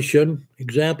regeneration,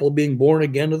 example being born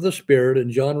again of the Spirit,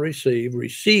 and John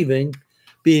receiving,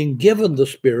 being given the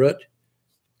Spirit,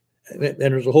 and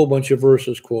there's a whole bunch of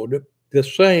verses quoted, the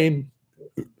same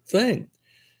thing.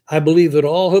 I believe that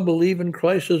all who believe in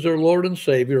Christ as their Lord and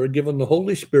Savior are given the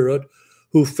Holy Spirit,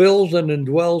 who fills and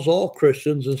indwells all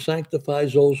Christians and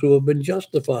sanctifies those who have been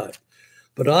justified.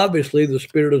 But obviously, the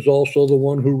Spirit is also the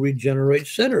one who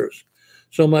regenerates sinners.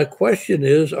 So my question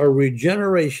is, are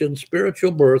regeneration,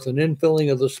 spiritual birth, and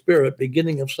infilling of the Spirit,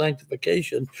 beginning of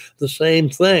sanctification, the same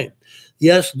thing?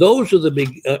 Yes, those are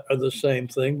the same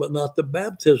thing, but not the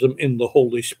baptism in the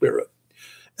Holy Spirit.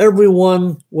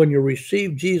 Everyone, when you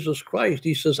receive Jesus Christ,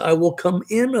 he says, I will come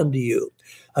in unto you.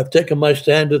 I've taken my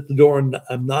stand at the door and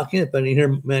I'm knocking. If any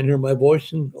man hear my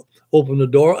voice and open the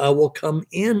door, I will come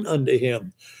in unto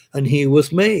him, and he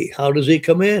with me. How does he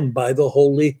come in? By the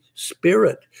Holy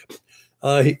Spirit.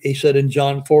 He said in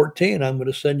John 14, I'm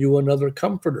going to send you another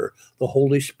comforter, the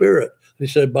Holy Spirit. He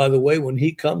said, by the way, when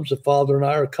he comes, the Father and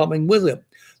I are coming with him.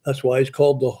 That's why he's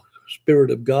called the Spirit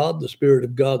of God, the Spirit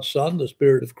of God's Son, the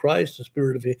Spirit of Christ, the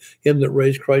Spirit of him that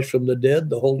raised Christ from the dead,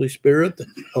 the Holy Spirit,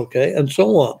 okay, and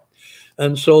so on.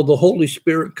 And so the Holy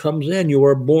Spirit comes in. You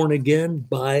are born again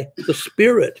by the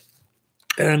Spirit.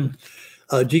 And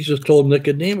Jesus told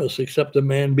Nicodemus, except a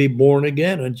man be born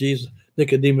again. And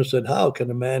Nicodemus said, how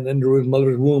can a man enter his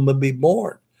mother's womb and be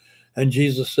born? And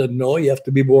Jesus said, no, you have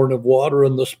to be born of water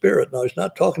and the Spirit. Now, he's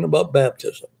not talking about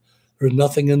baptism. There's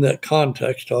nothing in that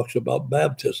context talks about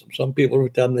baptism. Some people, every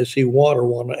time they see water,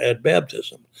 want to add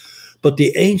baptism. But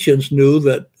the ancients knew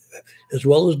that, as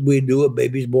well as we do, a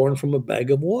baby's born from a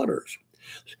bag of waters.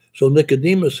 So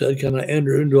Nicodemus said, can I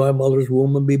enter into my mother's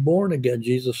womb and be born again?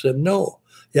 Jesus said, no.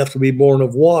 You have to be born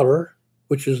of water,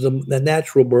 which is the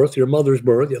natural birth, your mother's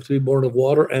birth. You have to be born of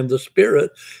water and the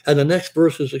Spirit. And the next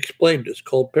verse is explained. It's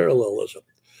called parallelism.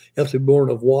 You have to be born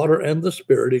of water and the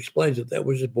Spirit. He explains it. That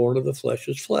which is born of the flesh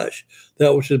is flesh.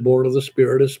 That which is born of the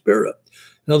Spirit is spirit.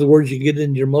 In other words, you get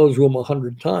into your mother's womb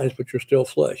 100 times, but you're still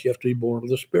flesh. You have to be born of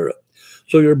the Spirit.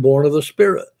 So you're born of the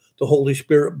Spirit. The Holy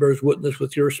Spirit bears witness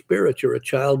with your spirit. You're a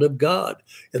child of God.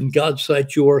 In God's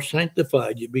sight, you are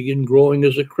sanctified. You begin growing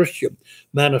as a Christian,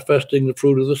 manifesting the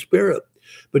fruit of the Spirit.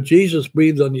 But Jesus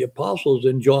breathed on the apostles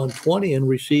in John 20 and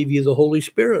receive ye the Holy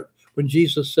Spirit when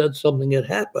Jesus said something had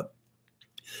happened.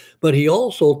 But he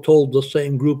also told the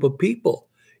same group of people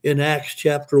in Acts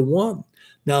chapter 1.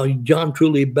 Now, John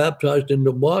truly baptized in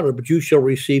the water, but you shall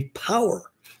receive power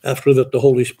after that the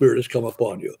Holy Spirit has come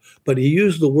upon you. But he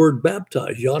used the word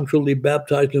baptized. John truly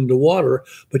baptized into water,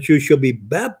 but you shall be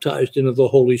baptized into the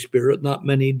Holy Spirit not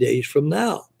many days from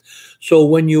now. So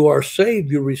when you are saved,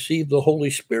 you receive the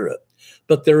Holy Spirit.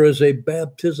 But there is a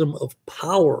baptism of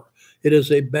power. It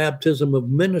is a baptism of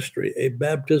ministry, a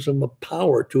baptism of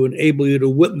power to enable you to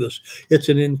witness. It's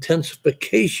an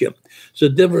intensification. It's the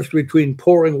difference between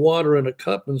pouring water in a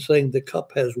cup and saying the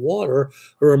cup has water,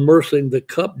 or immersing the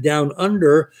cup down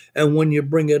under, and when you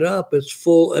bring it up, it's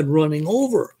full and running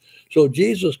over. So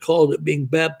Jesus called it being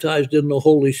baptized in the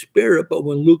Holy Spirit, but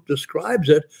when Luke describes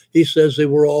it, he says they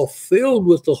were all filled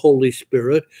with the Holy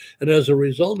Spirit, and as a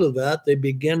result of that, they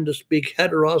began to speak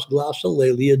heteros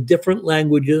glossolalia, different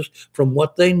languages from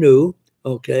what they knew,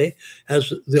 okay,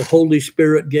 as the Holy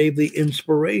Spirit gave the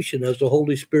inspiration, as the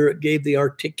Holy Spirit gave the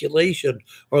articulation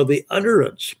or the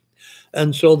utterance.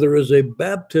 And so there is a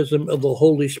baptism of the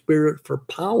Holy Spirit for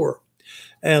power,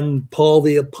 and Paul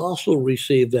the Apostle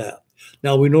received that.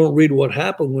 Now, we don't read what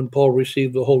happened when Paul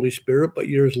received the Holy Spirit, but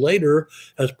years later,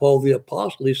 as Paul the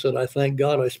Apostle, he said, I thank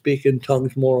God I speak in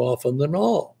tongues more often than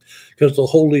all, because the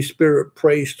Holy Spirit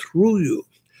prays through you.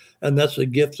 And that's a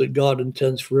gift that God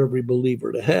intends for every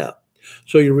believer to have.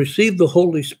 So you receive the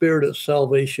Holy Spirit at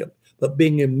salvation, but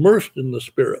being immersed in the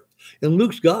Spirit. In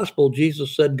Luke's gospel,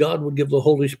 Jesus said God would give the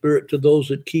Holy Spirit to those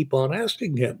that keep on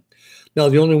asking him. Now,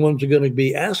 the only ones that are going to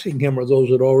be asking him are those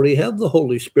that already have the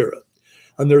Holy Spirit.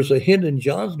 And there's a hint in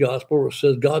John's gospel where it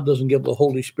says God doesn't give the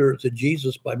Holy Spirit to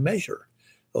Jesus by measure.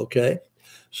 Okay?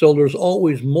 So there's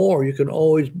always more. You can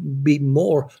always be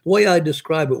more. The way I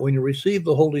describe it, when you receive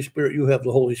the Holy Spirit, you have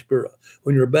the Holy Spirit.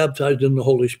 When you're baptized in the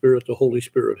Holy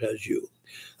Spirit has you.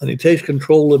 And he takes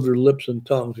control of your lips and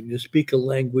tongues, and you speak a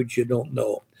language you don't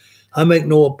know. I make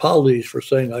no apologies for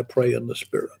saying I pray in the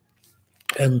Spirit.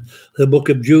 And the book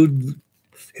of Jude,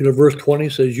 verse 20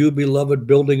 says, you, beloved,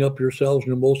 building up yourselves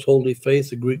in your most holy faith.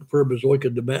 The Greek verb is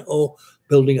oikodemeo,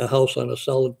 building a house on a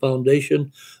solid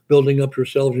foundation, building up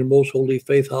yourselves in your most holy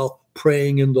faith, how?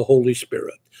 Praying in the Holy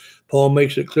Spirit. Paul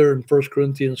makes it clear in 1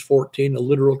 Corinthians 14, a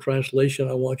literal translation,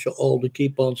 I want you all to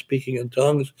keep on speaking in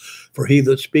tongues, for he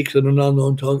that speaks in an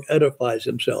unknown tongue edifies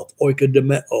himself.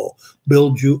 Oikodemeo,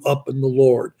 build you up in the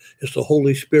Lord. It's the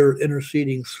Holy Spirit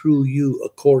interceding through you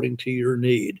according to your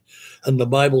need. And the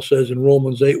Bible says in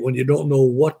Romans 8, when you don't know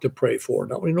what to pray for,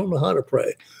 not when you don't know how to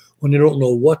pray, when you don't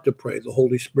know what to pray, the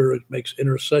Holy Spirit makes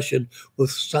intercession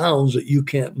with sounds that you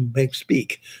can't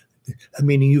speak,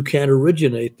 meaning you can't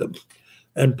originate them.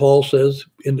 And Paul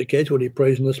indicates when he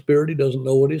prays in the Spirit, he doesn't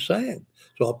know what he's saying.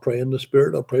 So I'll pray in the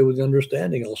Spirit, I'll pray with the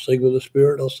understanding. I'll sing with the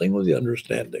Spirit, I'll sing with the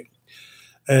understanding.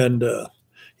 And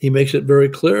he makes it very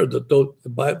clear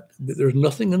that there's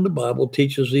nothing in the Bible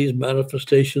teaches these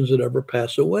manifestations that ever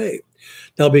pass away.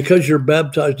 Now, because you're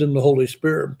baptized in the Holy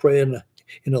Spirit and praying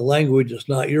in a language that's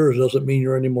not yours doesn't mean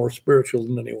you're any more spiritual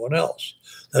than anyone else.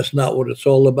 That's not what it's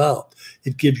all about.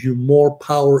 It gives you more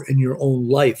power in your own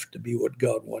life to be what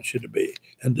God wants you to be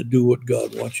and to do what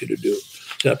God wants you to do.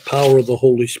 That power of the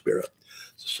Holy Spirit.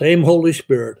 It's the same Holy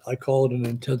Spirit. I call it an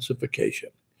intensification.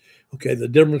 Okay, the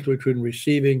difference between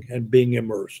receiving and being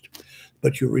immersed.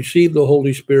 But you receive the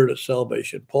Holy Spirit at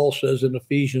salvation. Paul says in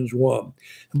Ephesians 1.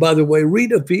 And by the way,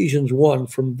 read Ephesians 1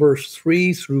 from verse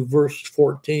 3 through verse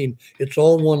 14. It's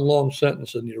all one long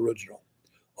sentence in the original.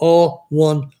 All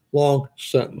one long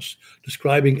sentence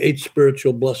describing 8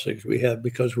 spiritual blessings we have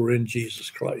because we're in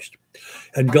Jesus Christ.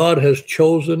 And God has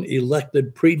chosen,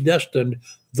 elected, predestined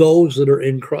those that are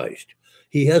in Christ.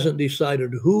 He hasn't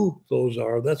decided who those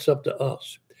are. That's up to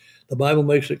us. The Bible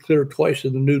makes it clear twice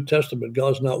in the New Testament,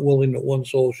 God's not willing that one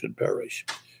soul should perish.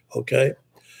 Okay?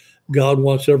 God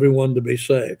wants everyone to be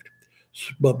saved.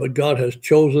 But God has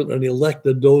chosen and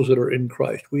elected those that are in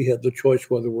Christ. We have the choice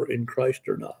whether we're in Christ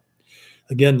or not.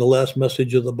 Again, the last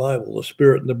message of the Bible, the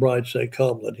Spirit and the bride say,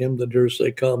 come. Let him that hears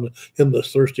say, come. Let him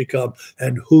that's thirsty come.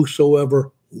 And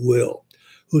whosoever will.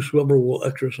 Whosoever will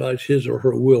exercise his or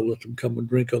her will, let them come and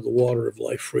drink of the water of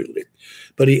life freely.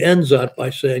 But he ends that by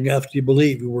saying, after you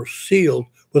believe, you were sealed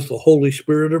with the Holy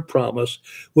Spirit of promise,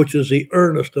 which is the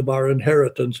earnest of our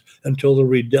inheritance until the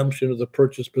redemption of the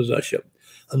purchased possession.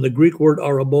 And the Greek word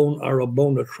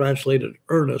arabona, translated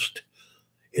earnest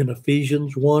in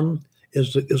Ephesians 1,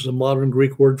 is the modern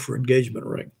Greek word for engagement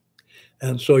ring.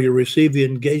 And so you receive the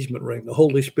engagement ring. The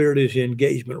Holy Spirit is the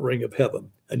engagement ring of heaven.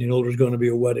 And you know there's going to be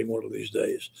a wedding one of these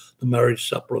days, the marriage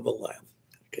supper of the Lamb.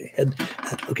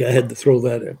 Okay, I had to throw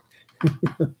that in.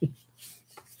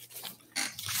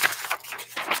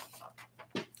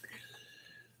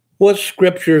 What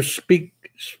scriptures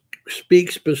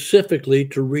speak specifically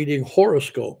to reading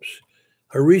horoscopes?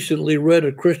 I recently read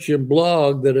a Christian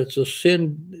blog that it's a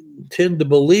sin to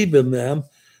believe in them,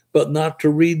 but not to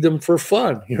read them for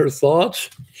fun. Your thoughts?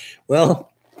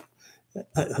 Well,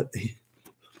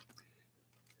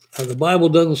 the Bible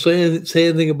doesn't say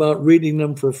anything about reading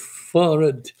them for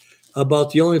fun.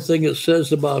 About the only thing it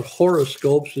says about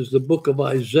horoscopes is the book of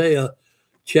Isaiah,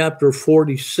 chapter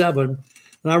 47.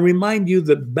 And I remind you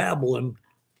that Babylon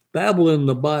in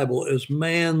the Bible is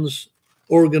man's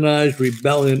organized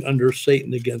rebellion under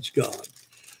Satan against God.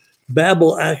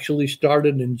 Babel actually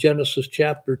started in Genesis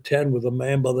chapter 10 with a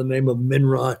man by the name of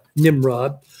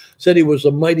Nimrod. Said he was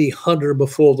a mighty hunter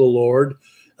before the Lord.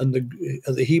 And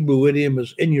the Hebrew idiom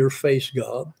is in your face,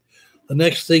 God. The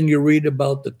next thing you read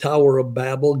about the Tower of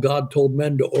Babel, God told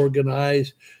men to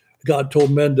organize. God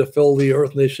told men to fill the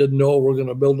earth. And they said, no, we're going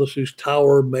to build us this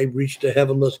tower, may reach to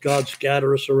heaven, lest God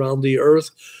scatter us around the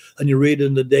earth. And you read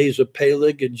in the days of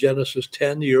Peleg in Genesis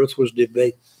 10, the earth was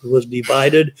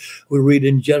divided. We read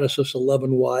in Genesis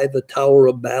 11 why the Tower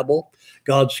of Babel,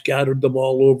 God scattered them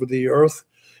all over the earth.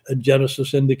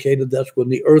 Genesis indicated that's when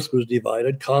the earth was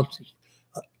divided.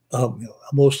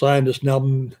 Most scientists now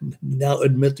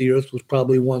admit the earth was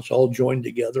probably once all joined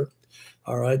together.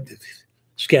 All right,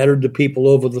 scattered the people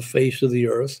over the face of the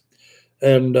earth,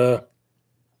 and it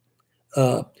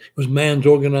was man's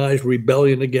organized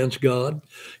rebellion against God.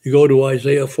 You go to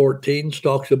Isaiah 14,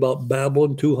 talks about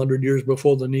Babylon 200 years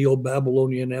before the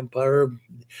Neo-Babylonian Empire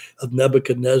of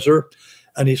Nebuchadnezzar.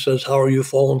 And he says, how are you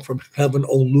fallen from heaven,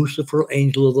 O Lucifer,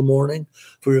 angel of the morning?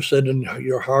 For you said in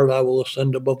your heart, I will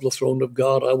ascend above the throne of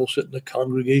God. I will sit in the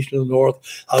congregation of the north.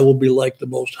 I will be like the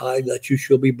Most High, that you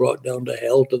shall be brought down to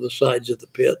hell, to the sides of the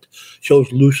pit.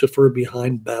 Shows Lucifer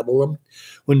behind Babylon.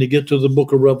 When you get to the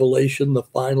book of Revelation, the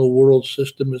final world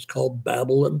system is called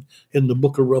Babylon in the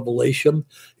book of Revelation.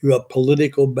 You have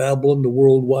political Babylon, the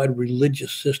worldwide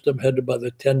religious system headed by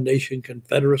the 10-nation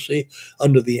confederacy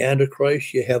under the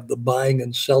Antichrist. You have the buying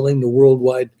and selling, the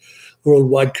worldwide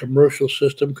commercial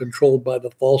system controlled by the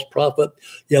false prophet.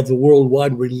 You have the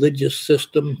worldwide religious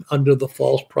system under the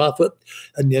false prophet.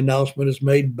 And the announcement is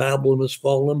made, Babylon is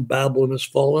fallen, Babylon is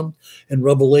fallen. In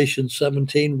Revelation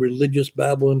 17, religious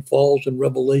Babylon falls. In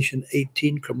Revelation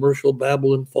 18, commercial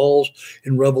Babylon falls.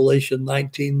 In Revelation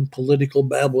 19, political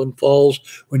Babylon falls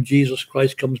when Jesus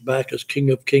Christ comes back as King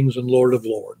of Kings and Lord of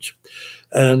Lords.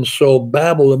 And so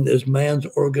Babylon is man's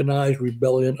organized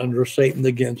rebellion under Satan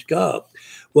against God.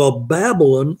 Well,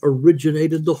 Babylon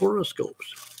originated the horoscopes.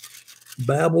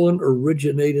 Babylon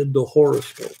originated the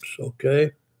horoscopes,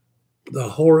 okay? The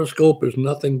horoscope is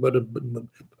nothing but a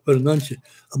bunch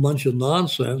of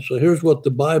nonsense. So here's about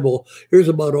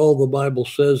all the Bible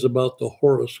says about the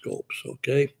horoscopes,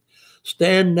 okay?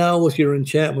 Stand now with your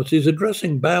enchantments. He's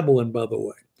addressing Babylon, by the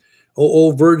way.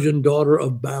 O virgin daughter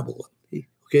of Babylon.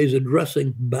 Okay, he's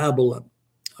addressing Babylon,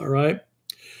 all right?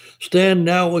 Stand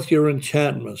now with your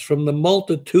enchantments from the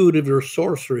multitude of your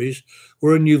sorceries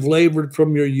wherein you've labored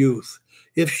from your youth.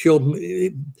 If so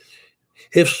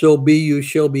be, you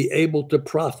shall be able to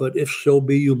profit. If so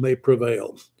be, you may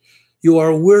prevail. You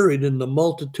are wearied in the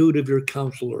multitude of your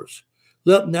counselors.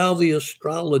 Let now the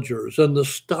astrologers and the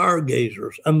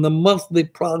stargazers and the monthly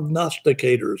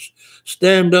prognosticators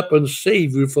stand up and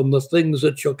save you from the things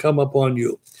that shall come upon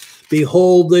you.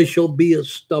 Behold, they shall be as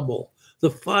stubble. The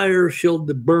fire shall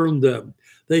burn them.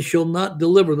 They shall not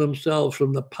deliver themselves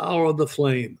from the power of the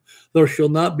flame. There shall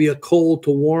not be a coal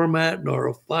to warm at, nor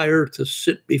a fire to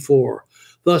sit before.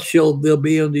 Thus shall there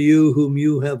be unto you whom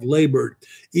you have labored,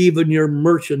 even your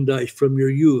merchandise from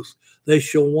your youth. They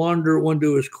shall wander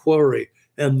unto his quarry,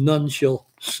 and none shall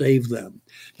save them.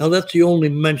 Now, that's the only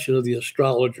mention of the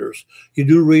astrologers. You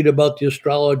do read about the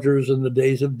astrologers in the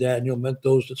days of Daniel, meant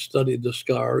those that studied the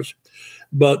scars.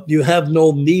 But you have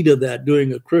no need of that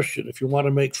doing a Christian. If you want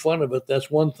to make fun of it,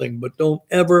 that's one thing. But don't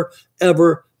ever,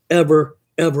 ever, ever,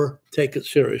 ever take it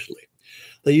seriously.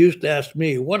 They used to ask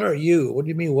me, what are you? What do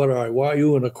you mean, what are I? Why are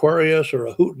you an Aquarius or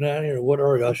a Hootenanny or what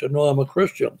are you? I said, no, I'm a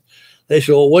Christian. They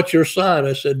said, well, what's your sign?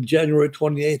 I said, January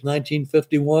 28th,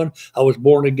 1951, I was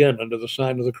born again under the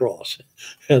sign of the cross.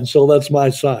 And so that's my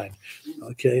sign.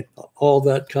 Okay. All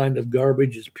that kind of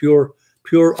garbage is pure,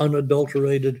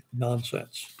 unadulterated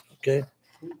nonsense. Okay.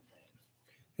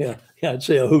 Yeah, I'd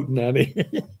say a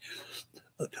hootenanny.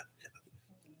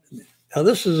 Now,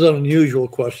 this is an unusual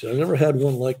question. I never had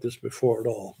one like this before at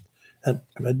all. And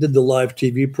I did the live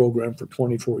TV program for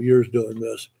 24 years doing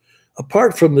this.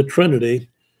 Apart from the Trinity,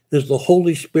 is the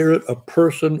Holy Spirit a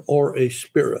person or a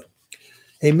spirit?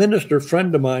 A minister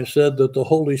friend of mine said that the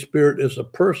Holy Spirit is a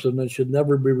person and should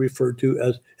never be referred to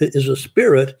as, is a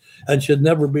spirit and should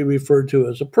never be referred to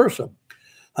as a person.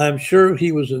 I'm sure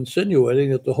he was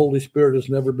insinuating that the Holy Spirit has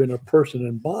never been a person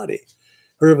in body,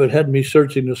 or if it had me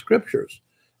searching the scriptures.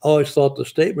 I always thought the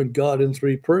statement God in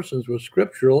three persons was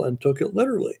scriptural and took it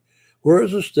literally.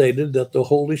 Whereas it stated that the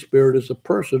Holy Spirit is a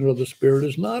person or the Spirit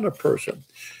is not a person.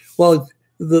 Well,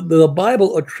 the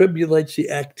Bible attributes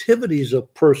the activities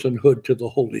of personhood to the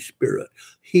Holy Spirit.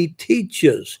 He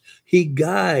teaches, he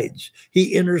guides,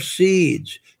 he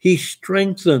intercedes, he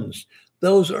strengthens.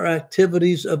 Those are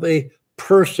activities of a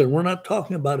person. We're not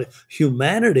talking about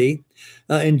humanity.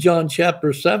 In John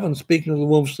chapter 7, speaking of the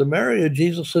woman of Samaria,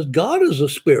 Jesus says, God is a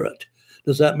spirit.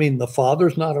 Does that mean the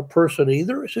Father's not a person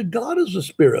either? He said, God is a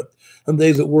spirit, and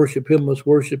they that worship him must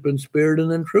worship in spirit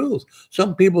and in truth.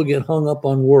 Some people get hung up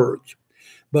on words,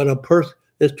 but a person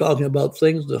is talking about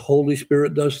things. The Holy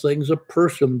Spirit does things a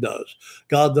person does.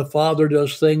 God the Father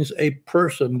does things a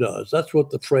person does. That's what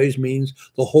the phrase means,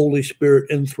 the Holy Spirit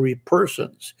in three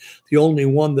persons. The only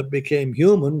one that became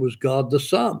human was God the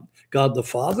Son. God the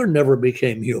Father never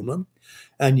became human,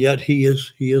 and yet he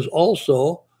is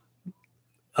also,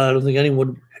 I don't think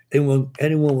anyone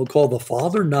anyone will call the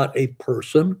Father not a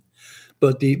person,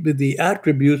 but the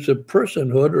attributes of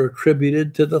personhood are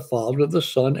attributed to the Father, the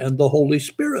Son, and the Holy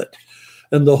Spirit.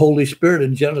 And the Holy Spirit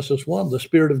in Genesis 1, the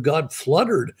Spirit of God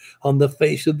fluttered on the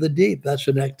face of the deep. That's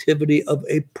an activity of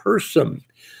a person,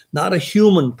 not a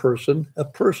human person, a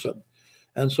person.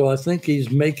 And so I think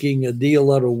he's making a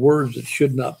deal out of words that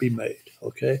should not be made,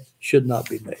 okay? Should not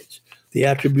be made. The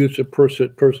attributes of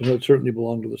personhood certainly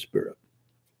belong to the Spirit.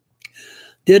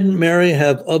 Didn't Mary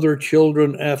have other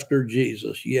children after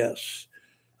Jesus? Yes.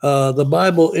 The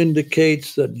Bible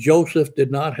indicates that Joseph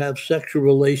did not have sexual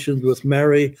relations with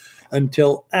Mary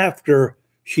until after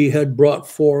she had brought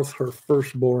forth her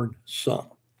firstborn son.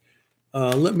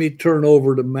 Let me turn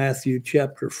over to Matthew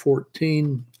chapter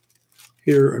 14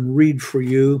 here and read for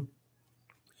you.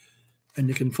 And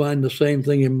you can find the same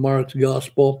thing in Mark's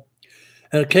gospel.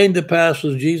 And it came to pass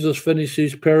as Jesus finished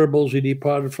these parables, he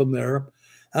departed from there.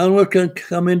 And when he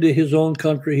come into his own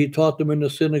country, he taught them in the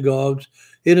synagogues,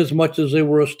 inasmuch as they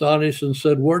were astonished and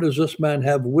said, where does this man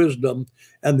have wisdom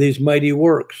and these mighty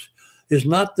works? Is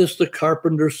not this the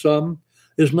carpenter's son?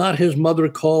 Is not his mother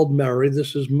called Mary?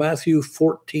 This is Matthew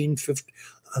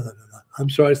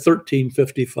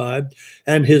 13:55.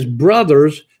 And his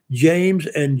brothers, James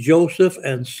and Joseph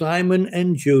and Simon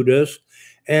and Judas,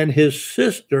 and his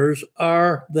sisters,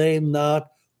 are they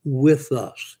not with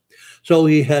us? So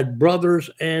he had brothers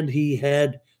and he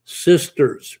had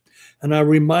sisters. And I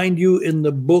remind you, in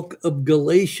the book of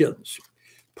Galatians,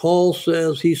 Paul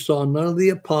says he saw none of the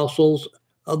apostles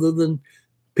other than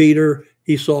Peter.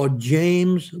 He saw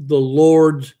James, the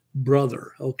Lord's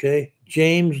brother, okay?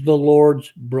 James, the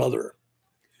Lord's brother.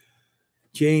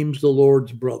 James, the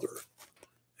Lord's brother.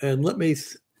 And let me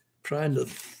trying to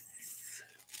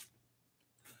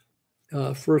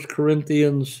 1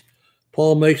 Corinthians,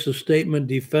 Paul makes a statement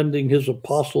defending his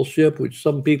apostleship, which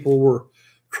some people were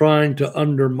trying to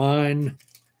undermine,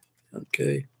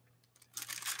 okay?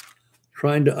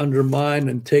 Trying to undermine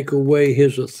and take away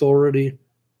his authority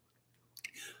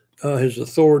as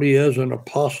an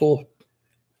apostle.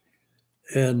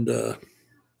 And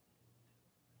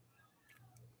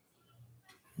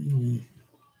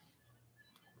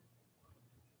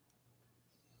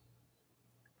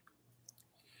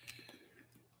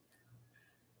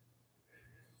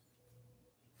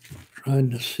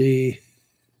trying to see.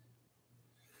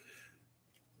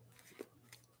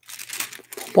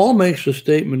 Paul makes a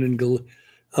statement in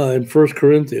 1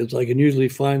 Corinthians. I can usually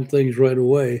find things right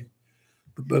away,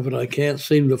 but I can't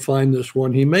seem to find this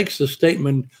one. He makes the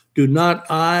statement, do not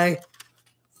I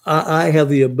have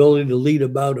the ability to lead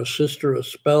about a sister, a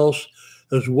spouse,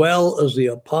 as well as the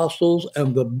apostles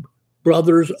and the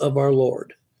brothers of our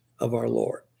Lord.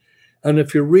 And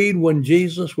if you read when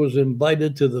Jesus was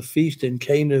invited to the feast in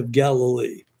Cana of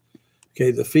Galilee, okay,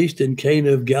 the feast in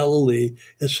Cana of Galilee,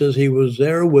 it says he was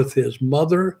there with his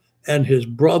mother and his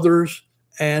brothers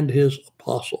and his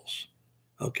apostles,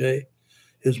 okay?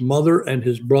 His mother and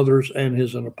his brothers and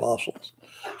his apostles.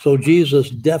 So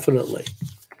Jesus definitely,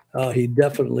 he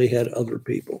definitely had other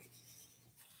people.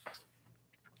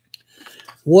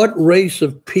 What race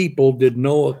of people did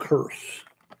Noah curse?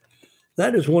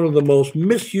 That is one of the most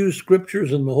misused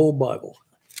scriptures in the whole Bible.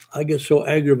 I get so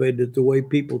aggravated at the way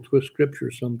people twist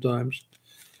scripture sometimes.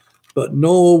 But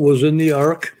Noah was in the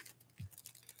ark.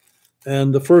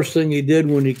 And the first thing he did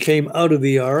when he came out of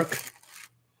the ark,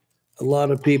 a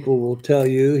lot of people will tell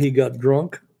you he got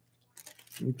drunk.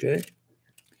 Okay.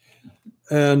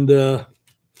 And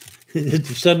his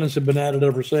descendants have been at it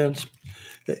ever since.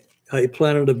 He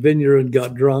planted a vineyard and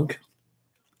got drunk.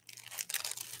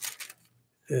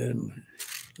 And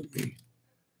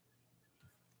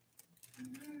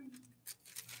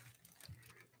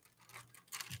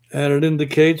it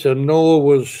indicates that Noah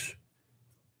was,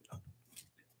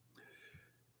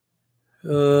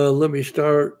 let me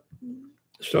start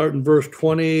in verse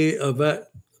 20 of that,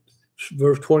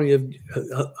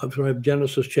 of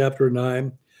Genesis chapter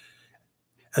 9.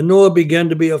 And Noah began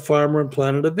to be a farmer and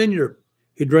planted a vineyard.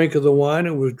 He drank of the wine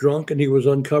and was drunk, and he was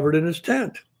uncovered in his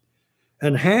tent.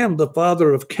 And Ham, the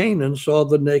father of Canaan, saw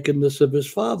the nakedness of his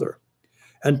father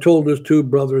and told his two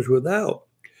brothers without.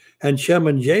 And Shem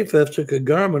and Japheth took a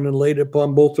garment and laid it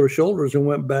upon both their shoulders and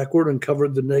went backward and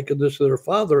covered the nakedness of their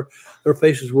father. Their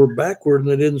faces were backward, and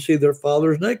they didn't see their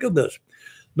father's nakedness.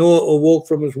 Noah awoke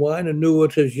from his wine and knew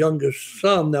what his youngest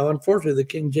son, now unfortunately the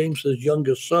King James says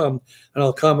youngest son, and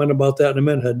I'll comment about that in a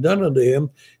minute, had done unto him.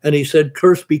 And he said,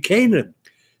 cursed be Canaan,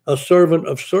 a servant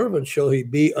of servants shall he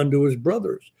be unto his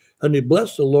brothers. And he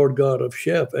blessed the Lord God of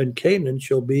Shem, and Canaan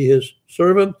shall be his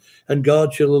servant, and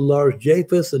God shall enlarge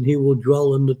Japheth, and he will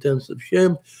dwell in the tents of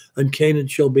Shem, and Canaan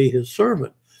shall be his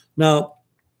servant. Now,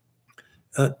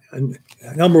 And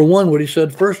number one, what he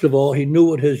said, first of all, he knew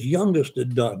what his youngest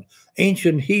had done.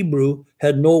 Ancient Hebrew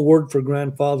had no word for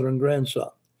grandfather and grandson.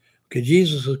 Okay,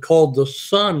 Jesus is called the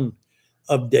son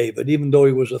of David, even though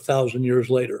he was 1,000 years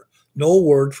later. No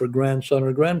word for grandson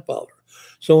or grandfather.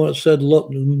 So when it said, look,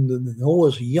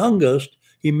 Noah's youngest,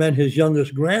 he meant his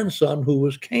youngest grandson, who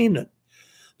was Canaan.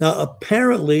 Now,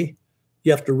 apparently,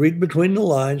 you have to read between the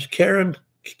lines. Canaan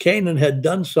had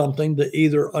done something to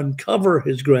either uncover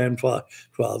his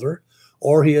grandfather,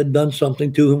 or he had done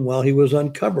something to him while he was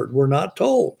uncovered. We're not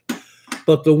told.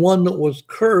 But the one that was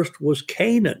cursed was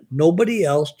Canaan. Nobody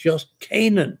else, just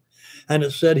Canaan. And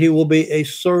it said he will be a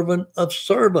servant of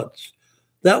servants.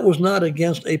 That was not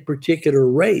against a particular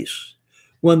race.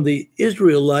 When the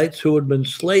Israelites, who had been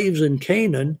slaves in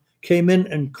Canaan, came in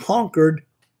and conquered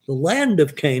the land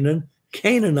of Canaan,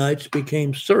 Canaanites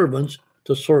became servants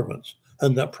to servants.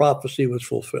 And that prophecy was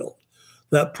fulfilled.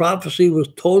 That prophecy was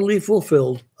totally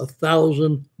fulfilled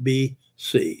 1000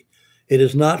 BC. It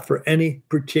is not for any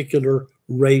particular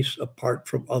race apart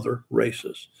from other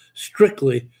races.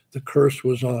 Strictly, the curse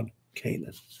was on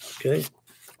Canaan. Okay?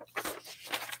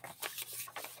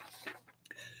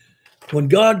 When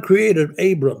God created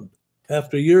Abram,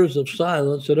 after years of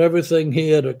silence and everything he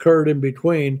had occurred in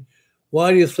between,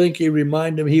 why do you think he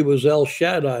reminded him he was El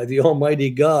Shaddai, the Almighty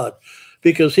God?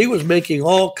 Because he was making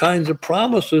all kinds of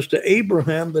promises to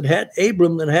Abram that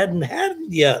hadn't had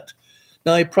yet.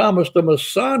 Now, he promised him a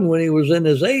son when he was in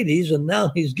his 80s, and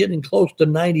now he's getting close to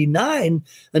 99,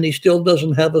 and he still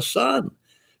doesn't have a son.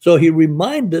 So he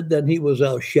reminded that he was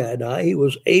El Shaddai. He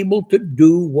was able to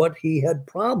do what he had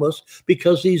promised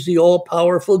because he's the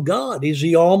all-powerful God. He's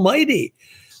the Almighty.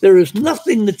 There is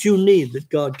nothing that you need that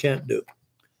God can't do.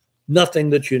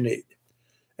 Nothing that you need.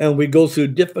 And we go through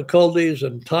difficulties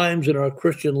and times in our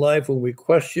Christian life when we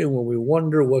question, when we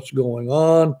wonder what's going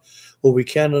on, when we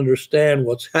can't understand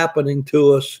what's happening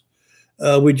to us.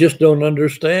 We just don't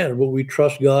understand, but we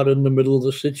trust God in the middle of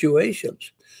the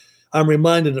situations. I'm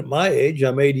reminded at my age,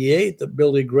 I'm 88, that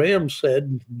Billy Graham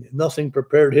said nothing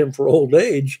prepared him for old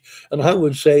age. And I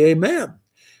would say amen.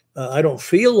 I don't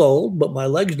feel old, but my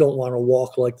legs don't want to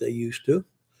walk like they used to.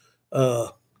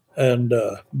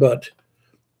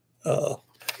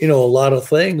 You know, a lot of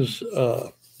things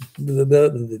that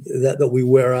we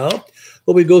wear out.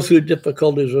 But we go through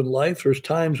difficulties in life. There's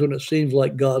times when it seems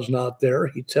like God's not there.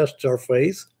 He tests our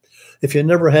faith. If you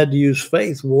never had to use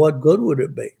faith, well, what good would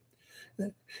it be?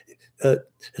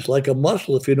 It's like a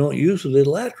muscle. If you don't use it,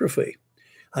 it'll atrophy.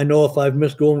 I know if I've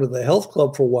missed going to the health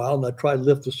club for a while and I try to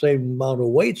lift the same amount of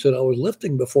weights that I was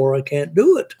lifting before, I can't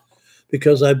do it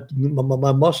because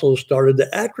my muscles started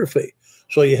to atrophy.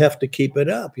 So you have to keep it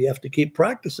up. You have to keep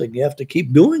practicing. You have to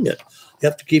keep doing it. You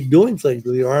have to keep doing things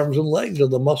with your arms and legs or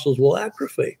the muscles will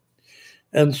atrophy.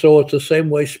 And so it's the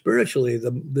same way spiritually.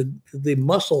 The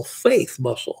muscle, faith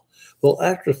muscle, will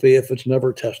atrophy if it's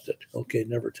never tested. Okay,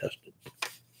 never tested.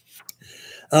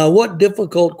 What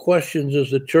difficult questions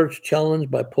is the church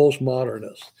challenged by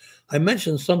postmodernists? I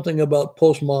mentioned something about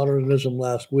postmodernism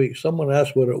last week. Someone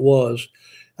asked what it was,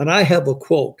 and I have a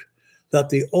quote that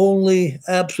the only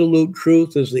absolute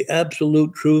truth is the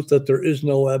absolute truth that there is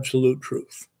no absolute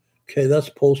truth. Okay, that's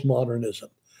postmodernism.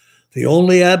 The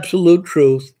only absolute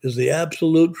truth is the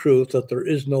absolute truth that there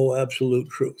is no absolute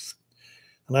truth.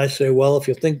 And I say, well, if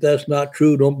you think that's not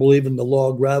true, don't believe in the law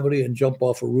of gravity and jump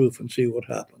off a roof and see what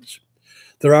happens.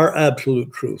 There are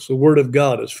absolute truths. The Word of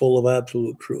God is full of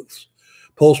absolute truths.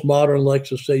 Postmodern likes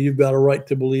to say you've got a right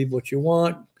to believe what you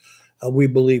want. We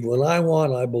believe what I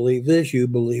want. I believe this. You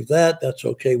believe that. That's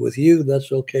okay with you.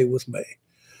 That's okay with me.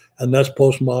 And that's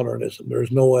postmodernism. There's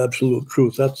no absolute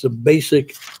truth. That's the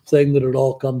basic thing that it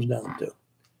all comes down to.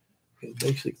 Okay,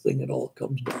 basic thing it all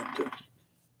comes down to.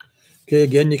 Okay,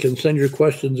 again, you can send your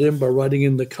questions in by writing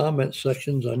in the comment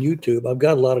sections on YouTube. I've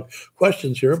got a lot of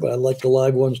questions here, but I like the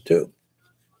live ones too.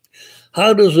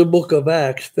 How does the book of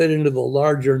Acts fit into the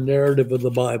larger narrative of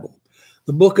the Bible?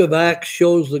 The book of Acts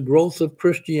shows the growth of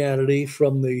Christianity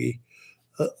from the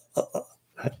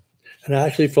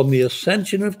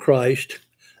ascension of Christ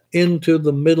into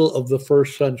the middle of the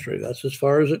first century. That's as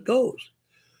far as it goes,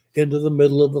 into the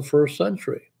middle of the first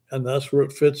century, and that's where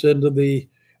it fits into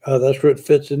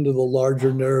the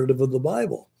larger narrative of the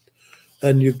Bible.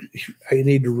 And you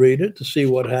need to read it to see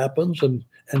what happens and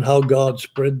how God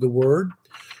spread the word.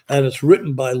 And it's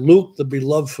written by Luke, the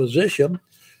beloved physician.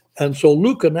 And so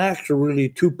Luke and Acts are really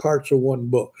two parts of one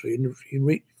book. So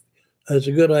it's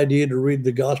a good idea to read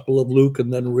the Gospel of Luke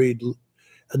and then read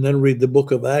the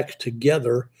book of Acts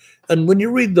together. And when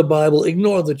you read the Bible,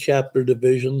 ignore the chapter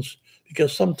divisions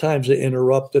because sometimes they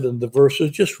interrupt it in the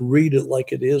verses. Just read it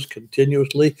like it is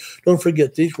continuously. Don't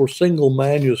forget, these were single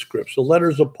manuscripts. The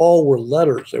letters of Paul were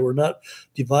letters. They were not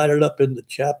divided up into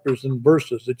chapters and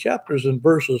verses. The chapters and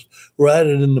verses were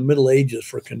added in the Middle Ages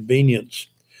for convenience,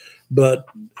 but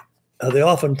they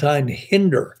oftentimes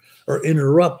hinder or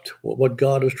interrupt what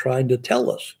God is trying to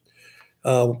tell us.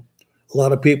 A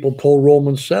lot of people pull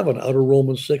Romans 7 out of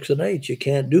Romans 6 and 8. You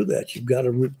can't do that. You got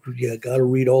to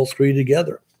read all three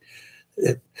together.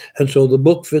 And so the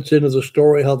book fits into the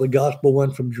story how the gospel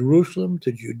went from Jerusalem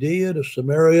to Judea to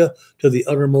Samaria to the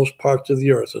uttermost parts of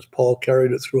the earth, as Paul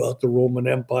carried it throughout the Roman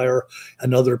Empire,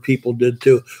 and other people did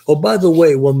too. Oh, by the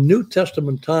way, when New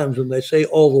Testament times, when they say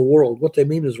all the world, what they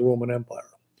mean is Roman Empire.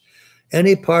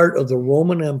 Any part of the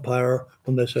Roman Empire,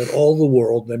 when they said all the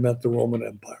world, they meant the Roman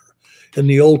Empire. In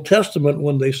the Old Testament,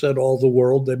 when they said all the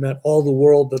world, they meant all the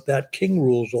world that king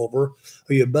rules over,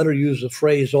 or you better use the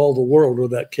phrase all the world or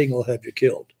that king will have you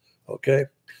killed. Okay?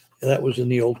 And that was in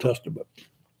the Old Testament.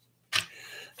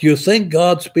 Do you think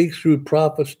God speaks through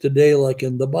prophets today like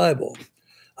in the Bible?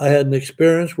 I had an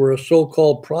experience where a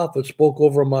so-called prophet spoke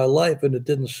over my life and it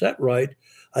didn't set right.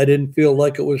 I didn't feel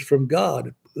like it was from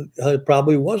God. It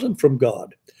probably wasn't from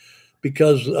God.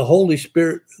 Because the Holy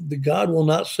Spirit, the God will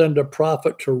not send a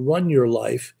prophet to run your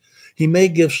life. He may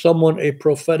give someone a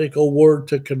prophetical word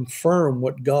to confirm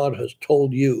what God has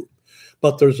told you.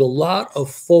 But there's a lot of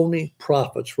phony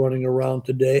prophets running around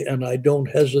today, and I don't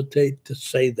hesitate to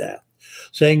say that.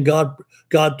 Saying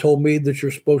God told me that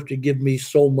you're supposed to give me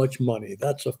so much money.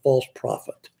 That's a false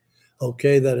prophet.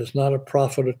 Okay, that is not a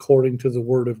prophet according to the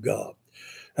word of God.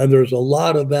 And there's a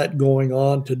lot of that going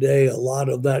on today, a lot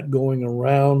of that going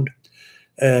around.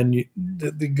 And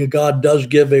God does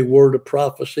give a word of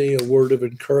prophecy, a word of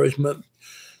encouragement.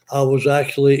 I was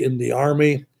actually in the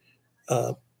Army.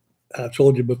 I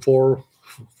told you before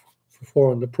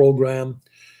in the program.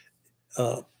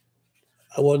 I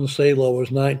wasn't saved till I was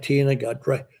 19. I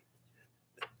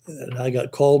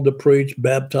got called to preach,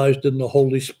 baptized in the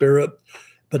Holy Spirit.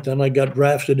 But then I got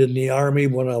drafted in the Army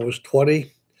when I was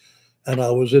 20. And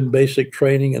I was in basic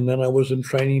training, and then I was in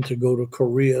training to go to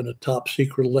Korea in a top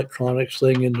secret electronics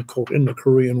thing in the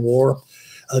Korean War,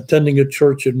 attending a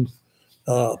church in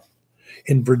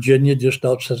Virginia, just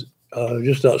outside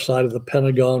of the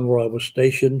Pentagon where I was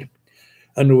stationed.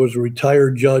 And there was a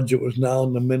retired judge that was now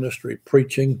in the ministry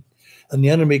preaching, and the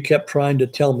enemy kept trying to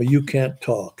tell me, you can't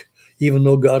talk. Even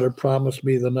though God had promised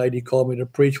me the night he called me to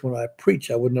preach, when I preach,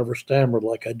 I would never stammer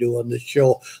like I do on this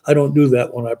show. I don't do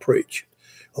that when I preach.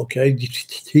 Okay,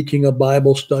 teaching a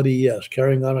Bible study, yes.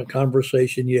 Carrying on a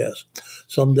conversation, yes.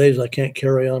 Some days I can't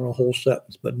carry on a whole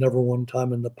sentence, but never one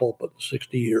time in the pulpit in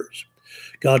 60 years.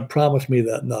 God promised me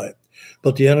that night.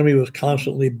 But the enemy was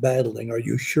constantly battling. Are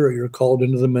you sure you're called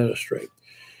into the ministry?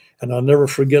 And I'll never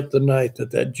forget the night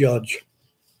that judge,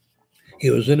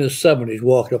 he was in his 70s,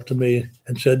 walked up to me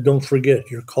and said, don't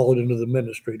forget, you're called into the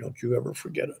ministry. Don't you ever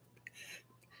forget it.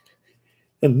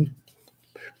 And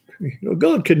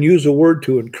God can use a word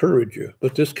to encourage you,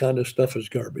 but this kind of stuff is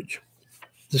garbage.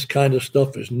 This kind of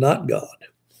stuff is not God.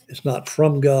 It's not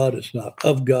from God. It's not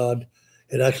of God.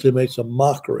 It actually makes a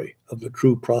mockery of the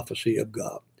true prophecy of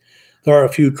God. There are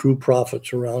a few true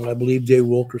prophets around. I believe J.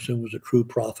 Wilkerson was a true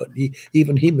prophet.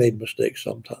 Even he made mistakes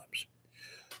sometimes.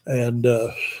 And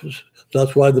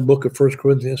that's why the book of 1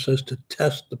 Corinthians says to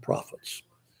test the prophets.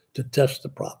 To test the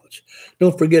prophets.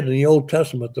 Don't forget, in the Old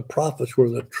Testament, the prophets were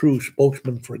the true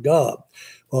spokesman for God.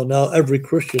 Well, now every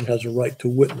Christian has a right to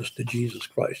witness to Jesus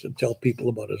Christ and tell people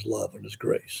about his love and his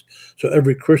grace. So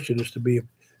every Christian is to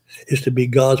be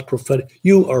God's prophetic.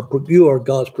 You are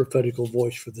God's prophetical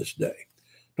voice for this day.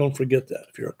 Don't forget that.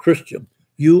 If you're a Christian,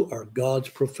 you are God's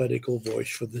prophetical voice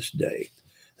for this day.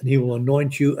 And he will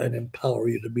anoint you and empower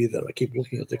you to be that. I keep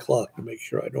looking at the clock to make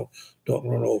sure I don't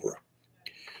run over.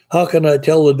 How can I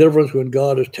tell the difference when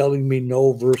God is telling me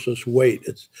no versus wait?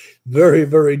 It's very,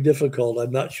 very difficult.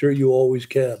 I'm not sure you always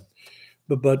can.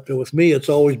 But with me, it's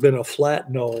always been a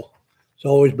flat no. It's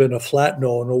always been a flat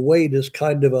no. And a wait is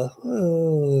kind of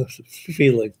a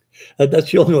feeling.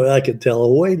 That's the only way I can tell.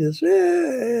 A wait is,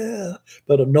 yeah.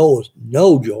 But a no is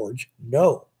no, George.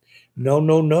 No. No,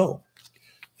 no, no.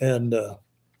 And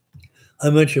I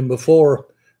mentioned before,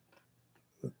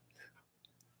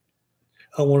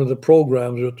 on one of the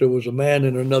programs, that there was a man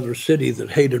in another city that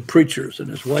hated preachers, and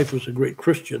his wife was a great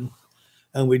Christian,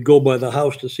 and we'd go by the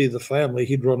house to see the family.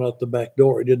 He'd run out the back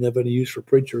door. He didn't have any use for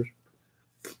preachers.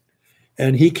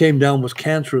 And he came down with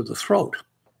cancer of the throat,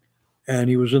 and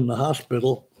he was in the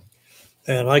hospital.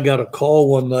 And I got a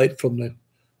call one night from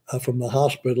the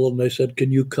hospital, and they said, can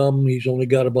you come? He's only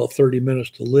got about 30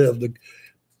 minutes to live.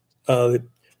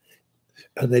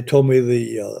 And they told me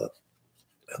the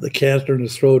cancer in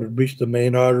his throat had reached the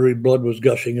main artery. Blood was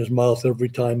gushing his mouth every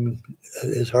time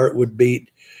his heart would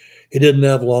beat. He didn't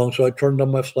have long, so I turned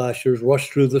on my flashers,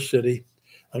 rushed through the city.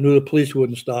 I knew the police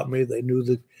wouldn't stop me. They knew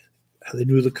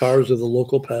the cars of the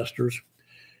local pastors.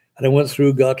 And I went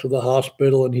through, got to the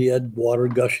hospital, and he had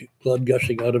blood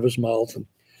gushing out of his mouth. And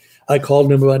I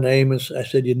called him by name and I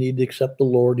said, "You need to accept the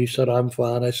Lord." He said, "I'm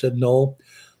fine." I said, "No.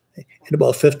 In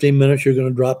about 15 minutes, you're going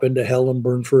to drop into hell and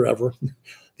burn forever."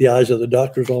 The eyes of the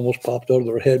doctors almost popped out of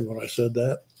their head when I said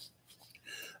that.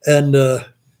 And I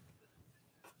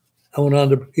went on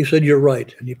to, he said, "You're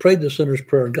right." And he prayed the sinner's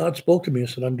prayer. And God spoke to me and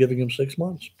said, "I'm giving him 6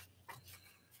 months."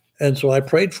 And so I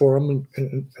prayed for him,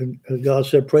 and God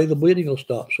said, "Pray the bleeding will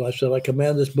stop." So I said, "I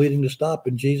command this bleeding to stop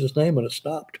in Jesus' name," and it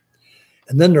stopped.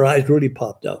 And then their eyes really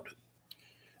popped out.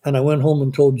 And I went home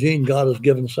and told Jean, "God has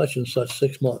given such and such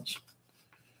 6 months."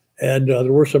 And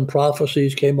there were some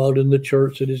prophecies came out in the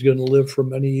church that he's going to live for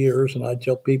many years. And I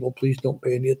tell people, please don't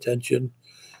pay any attention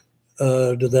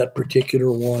to that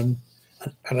particular one.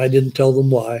 And I didn't tell them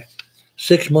why.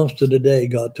 6 months to the day,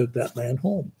 God took that man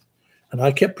home. And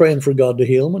I kept praying for God to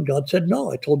heal him. And God said,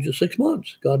 "No, I told you 6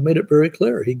 months." God made it very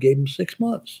clear. He gave him 6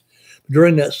 months.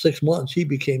 During that 6 months, he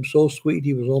became so sweet,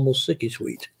 he was almost sicky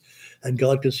sweet. And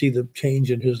God could see the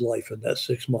change in his life in that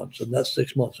 6 months. And that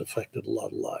 6 months affected a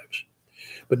lot of lives.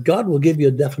 But God will give you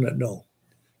a definite no.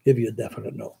 Give you a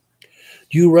definite no.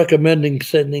 Do you recommend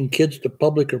sending kids to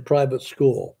public or private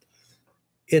school?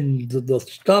 In the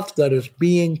stuff that is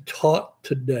being taught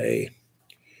today,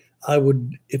 I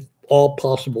would, if all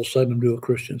possible, send them to a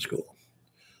Christian school.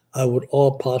 I would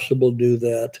all possible do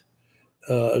that,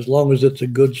 as long as it's a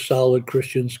good, solid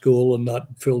Christian school and not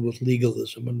filled with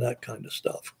legalism and that kind of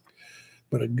stuff.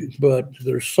 But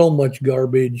there's so much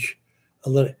garbage.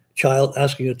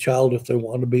 Asking a child if they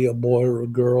want to be a boy or a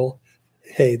girl,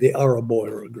 hey, they are a boy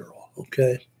or a girl,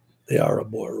 okay? They are a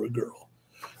boy or a girl.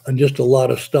 And just a lot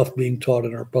of stuff being taught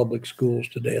in our public schools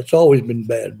today. It's always been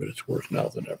bad, but it's worse now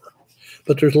than ever.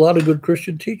 But there's a lot of good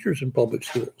Christian teachers in public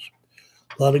schools.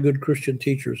 A lot of good Christian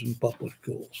teachers in public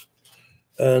schools.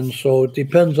 And so it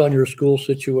depends on your school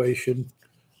situation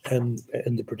and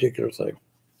the particular thing.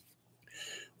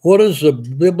 What is the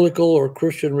biblical or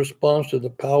Christian response to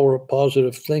the power of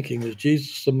positive thinking? Is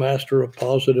Jesus the master of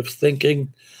positive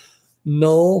thinking?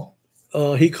 No.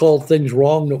 He called things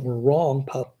wrong that were wrong.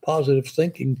 Positive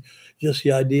thinking, just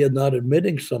the idea of not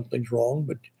admitting something's wrong,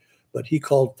 but he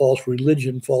called false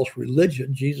religion.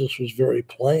 Jesus was very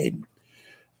plain.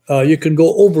 You can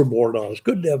go overboard on it. It's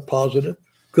good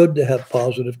to have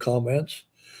positive comments,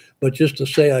 but just to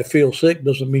say I feel sick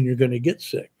doesn't mean you're going to get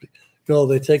sick. No,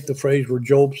 they take the phrase where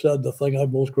Job said, "The thing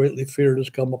I've most greatly feared has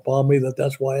come upon me,"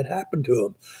 that's why it happened to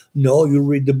him. No, you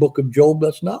read the book of Job,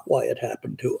 that's not why it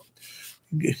happened to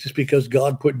him. It's just because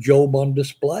God put Job on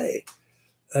display.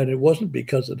 And it wasn't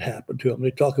because it happened to him.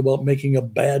 They talk about making a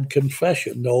bad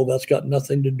confession. No, that's got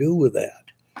nothing to do with that.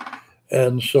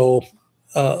 And so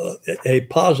a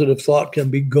positive thought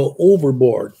can go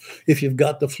overboard. If you've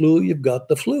got the flu, you've got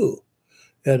the flu.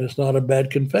 And it's not a bad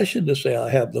confession to say I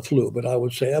have the flu, but I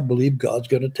would say I believe God's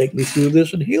going to take me through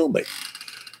this and heal me.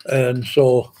 And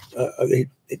so you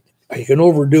can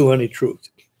overdo any truth.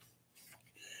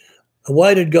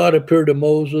 Why did God appear to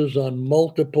Moses on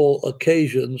multiple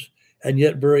occasions, and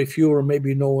yet very few or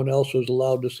maybe no one else was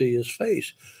allowed to see his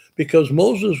face? Because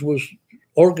Moses was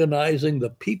organizing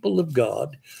the people of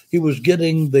God. He was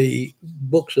getting the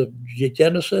books of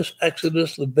Genesis,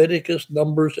 Exodus, Leviticus,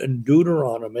 Numbers, and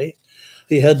Deuteronomy.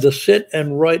 He had to sit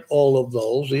and write all of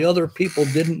those. The other people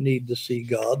didn't need to see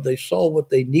God. They saw what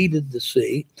they needed to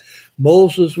see.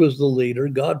 Moses was the leader.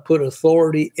 God put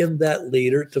authority in that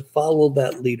leader to follow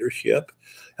that leadership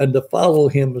and to follow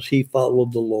him as he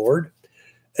followed the Lord.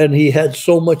 And he had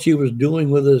so much he was doing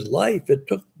with his life. It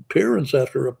took appearance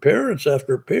after appearance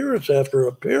after appearance after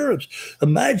appearance.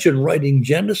 Imagine writing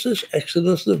Genesis,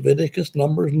 Exodus, Leviticus,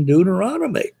 Numbers, and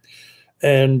Deuteronomy.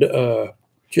 And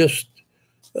just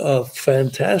a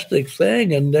fantastic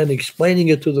thing, and then explaining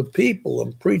it to the people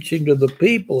and preaching to the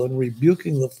people and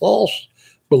rebuking the false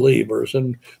believers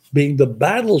and being the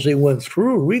battles he went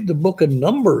through. Read the book of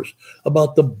Numbers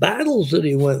about the battles that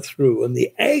he went through and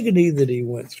the agony that he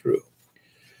went through.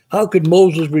 How could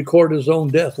Moses record his own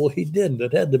death? Well, he didn't.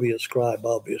 It had to be a scribe,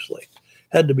 obviously.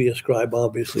 Had to be a scribe,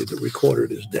 obviously, that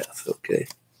recorded his death, okay?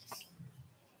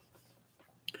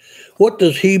 What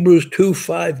does Hebrews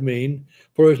 2:5 mean?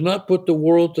 For he has not put the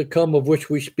world to come of which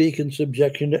we speak in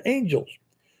subjection to angels.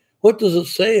 What does it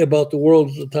say about the world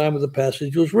at the time of the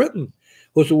passage was written?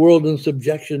 Was the world in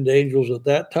subjection to angels at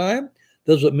that time?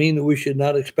 Does it mean that we should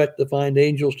not expect to find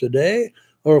angels today?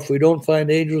 Or if we don't find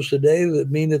angels today, does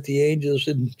it mean that the angels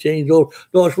didn't change over?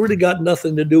 No, it's really got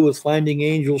nothing to do with finding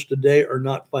angels today or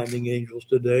not finding angels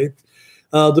today.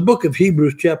 The book of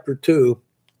Hebrews, chapter 2.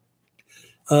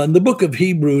 In the book of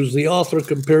Hebrews, the author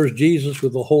compares Jesus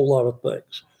with a whole lot of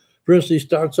things. First, he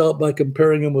starts out by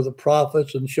comparing him with the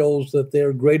prophets and shows that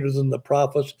they're greater than the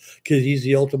prophets because he's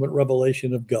the ultimate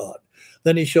revelation of God.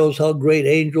 Then he shows how great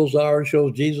angels are and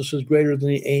shows Jesus is greater than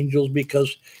the angels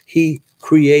because he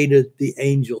created the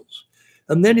angels.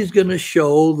 And then he's going to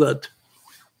show that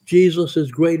Jesus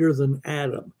is greater than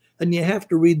Adam. And you have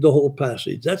to read the whole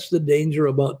passage. That's the danger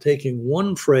about taking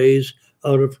one phrase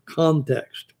out of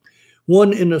context.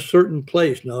 One in a certain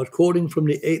place. Now, it's quoting from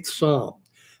the 8th Psalm.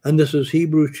 And this is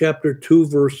Hebrews chapter 2,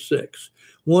 verse 6.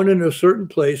 One in a certain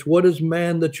place. What is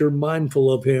man that you're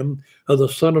mindful of him, or the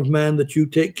Son of Man that you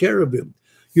take care of him?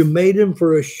 You made him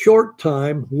for a short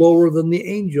time lower than the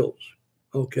angels.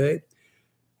 Okay?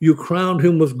 You crowned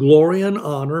him with glory and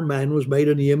honor. Man was made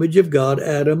in the image of God,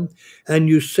 Adam, and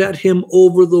you set him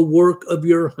over the work of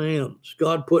your hands.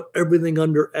 God put everything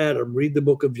under Adam. Read the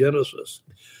book of Genesis.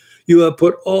 You have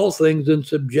put all things in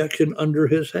subjection under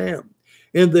his hand.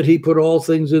 In that he put all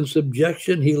things in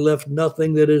subjection, he left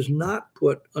nothing that is not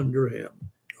put under him.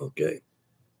 Okay.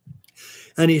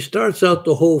 And he starts out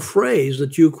the whole phrase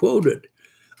that you quoted.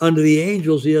 Under the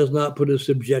angels, he has not put a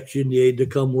subjection, yea, to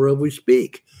come whereof we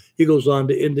speak. He goes on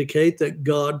to indicate that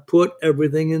God put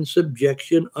everything in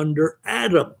subjection under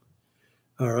Adam.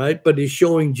 All right. But he's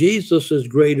showing Jesus is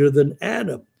greater than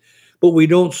Adam. But we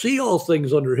don't see all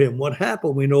things under him. What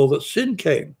happened? We know that sin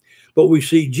came. But we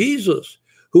see Jesus,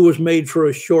 who was made for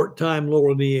a short time lower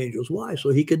than the angels. Why? So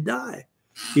he could die.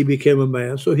 He became a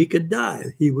man so he could die.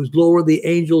 He was lower than the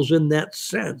angels in that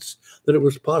sense, that it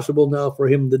was possible now for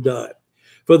him to die.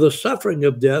 For the suffering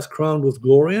of death, crowned with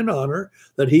glory and honor,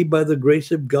 that he by the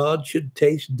grace of God should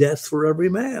taste death for every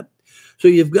man. So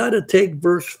you've got to take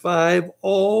verse 5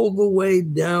 all the way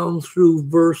down through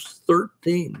verse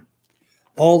 13.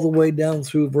 All the way down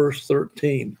through verse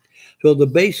 13. So the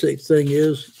basic thing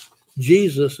is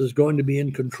Jesus is going to be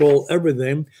in control of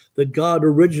everything, that God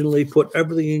originally put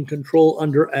everything in control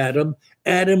under Adam.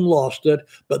 Adam lost it,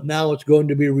 but now it's going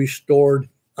to be restored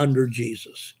under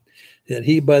Jesus. And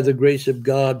he, by the grace of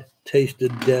God,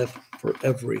 tasted death for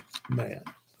every man.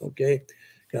 Okay?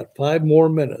 Got 5 more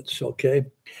minutes, okay?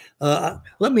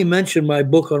 Let me mention my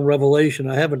book on Revelation.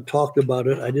 I haven't talked about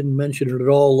it. I didn't mention it at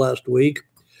all last week.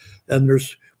 And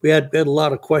we had a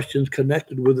lot of questions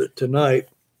connected with it tonight.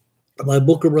 My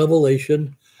book of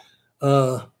Revelation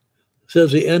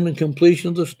says the end and completion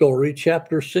of the story,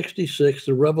 chapter 66,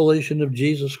 the revelation of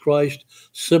Jesus Christ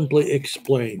simply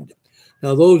explained.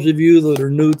 Now, those of you that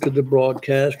are new to the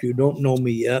broadcast, you don't know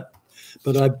me yet,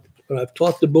 but I've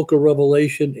taught the book of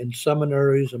Revelation in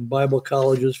seminaries and Bible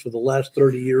colleges for the last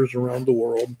 30 years around the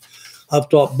world. I've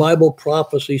taught Bible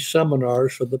prophecy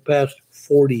seminars for the past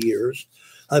 40 years.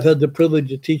 I've had the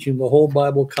privilege of teaching the whole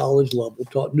Bible college level,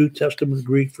 taught New Testament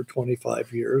Greek for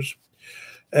 25 years.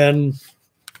 And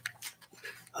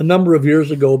a number of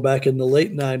years ago, back in the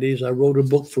late 90s, I wrote a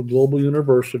book for Global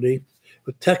University,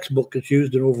 a textbook that's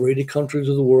used in over 80 countries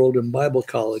of the world in Bible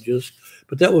colleges.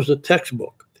 But that was a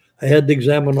textbook. I had to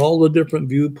examine all the different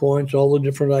viewpoints, all the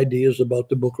different ideas about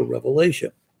the book of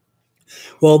Revelation.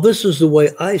 Well, this is the way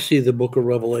I see the book of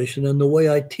Revelation and the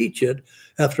way I teach it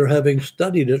after having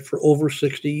studied it for over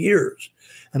 60 years.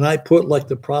 And I put like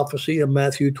the prophecy of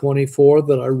Matthew 24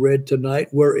 that I read tonight,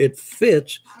 where it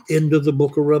fits into the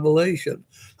book of Revelation.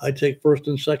 I take 1st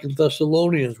and 2nd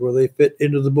Thessalonians where they fit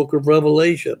into the book of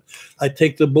Revelation. I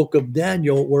take the book of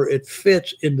Daniel where it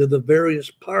fits into the various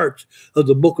parts of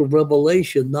the book of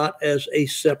Revelation, not as a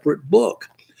separate book.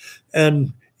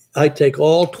 And I take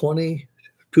all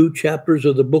 22 chapters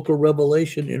of the book of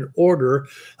Revelation in order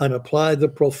and apply the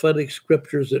prophetic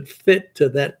scriptures that fit to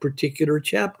that particular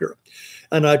chapter.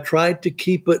 And I tried to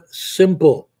keep it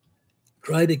simple.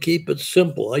 I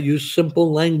use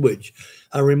simple language.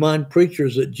 I remind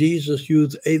preachers that Jesus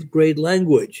used 8th grade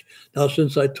language. Now,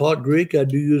 since I taught Greek, I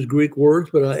do use Greek words,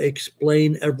 but I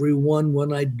explain every one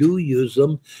when I do use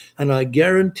them. And I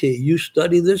guarantee you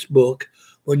study this book,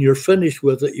 when you're finished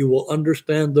with it, you will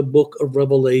understand the book of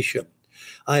Revelation.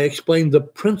 I explain the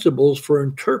principles for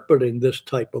interpreting this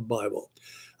type of Bible.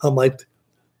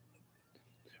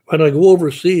 When I go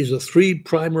overseas, the 3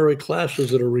 primary classes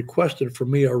that are requested for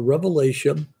me are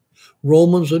Revelation,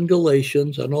 Romans and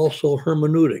Galatians, and also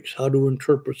hermeneutics, how to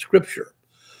interpret scripture.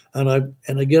 And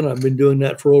again, I've been doing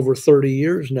that for over 30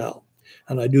 years now.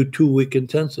 And I do 2-week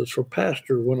intensives for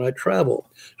pastors when I travel.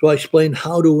 So I explain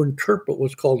how to interpret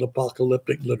what's called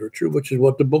apocalyptic literature, which is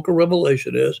what the book of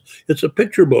Revelation is. It's a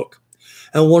picture book.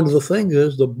 And one of the things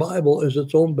is the Bible is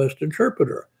its own best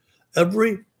interpreter.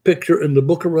 Every picture in the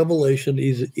book of Revelation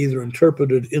is either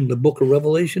interpreted in the book of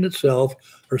Revelation itself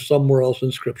or somewhere else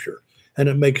in Scripture. And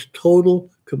it makes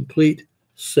total, complete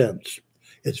sense.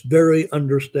 It's very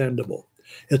understandable.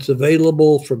 It's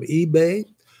available from eBay,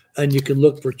 and you can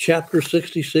look for chapter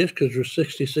 66 because there's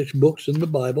 66 books in the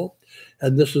Bible.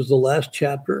 And this is the last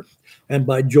chapter, and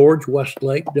by Gerorge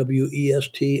Westlake,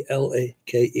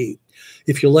 Westlake.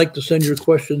 If you like to send your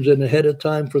questions in ahead of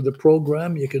time for the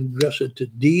program, you can address it to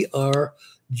drgwwjr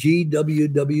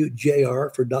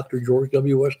for Dr. George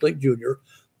W. Westlake Jr.,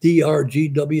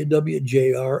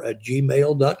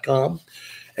 drgwwjr@gmail.com.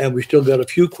 And we still got a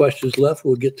few questions left.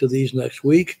 We'll get to these next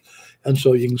week. And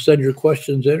so you can send your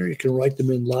questions in, or you can write them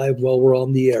in live while we're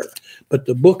on the air. But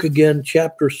the book again,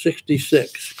 chapter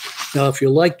 66. Now, if you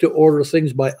like to order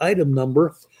things by item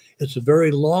number, it's a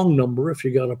very long number. If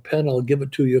you got a pen, I'll give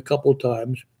it to you a couple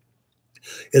times.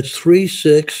 It's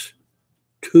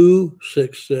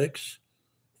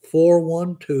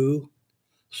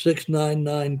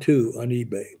 36266-412-6992 on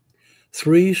eBay.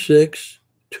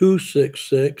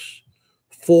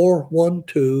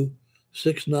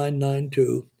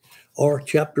 36266-412-6992. Or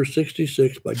chapter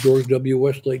 66 by George W.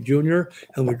 Westlake Jr.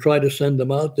 And we try to send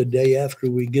them out the day after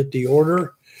we get the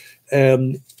order.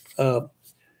 And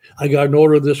I got an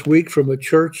order this week from a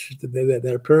church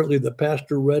that apparently the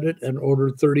pastor read it and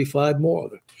ordered 35 more.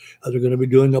 They're going to be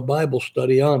doing a Bible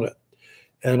study on it.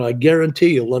 And I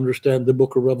guarantee you'll understand the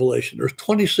book of Revelation. There's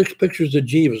 26 pictures of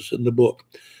Jesus in the book.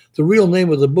 The real name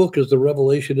of the book is The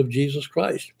Revelation of Jesus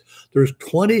Christ. There's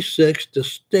 26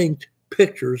 distinct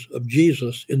pictures of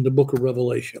Jesus in the book of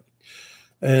Revelation.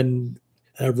 And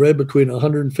I've read between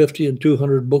 150 and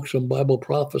 200 books on Bible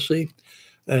prophecy,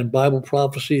 and Bible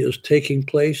prophecy is taking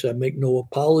place. I make no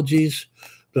apologies.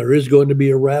 There is going to be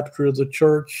a rapture of the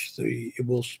church. It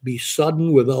will be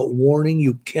sudden, without warning.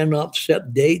 You cannot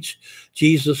set dates.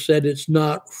 Jesus said it's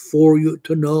not for you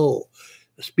to know.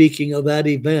 Speaking of that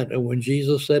event, and when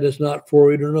Jesus said it's not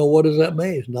for you to know, what does that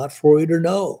mean? It's not for you to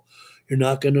know. You're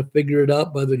not going to figure it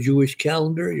out by the Jewish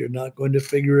calendar. You're not going to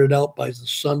figure it out by the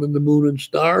sun and the moon and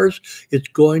stars. It's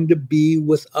going to be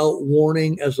without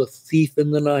warning, as a thief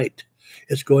in the night.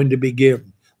 It's going to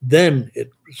begin. Then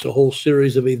it's a whole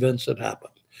series of events that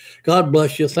happen. God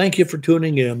bless you. Thank you for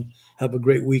tuning in. Have a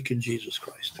great week in Jesus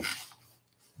Christ.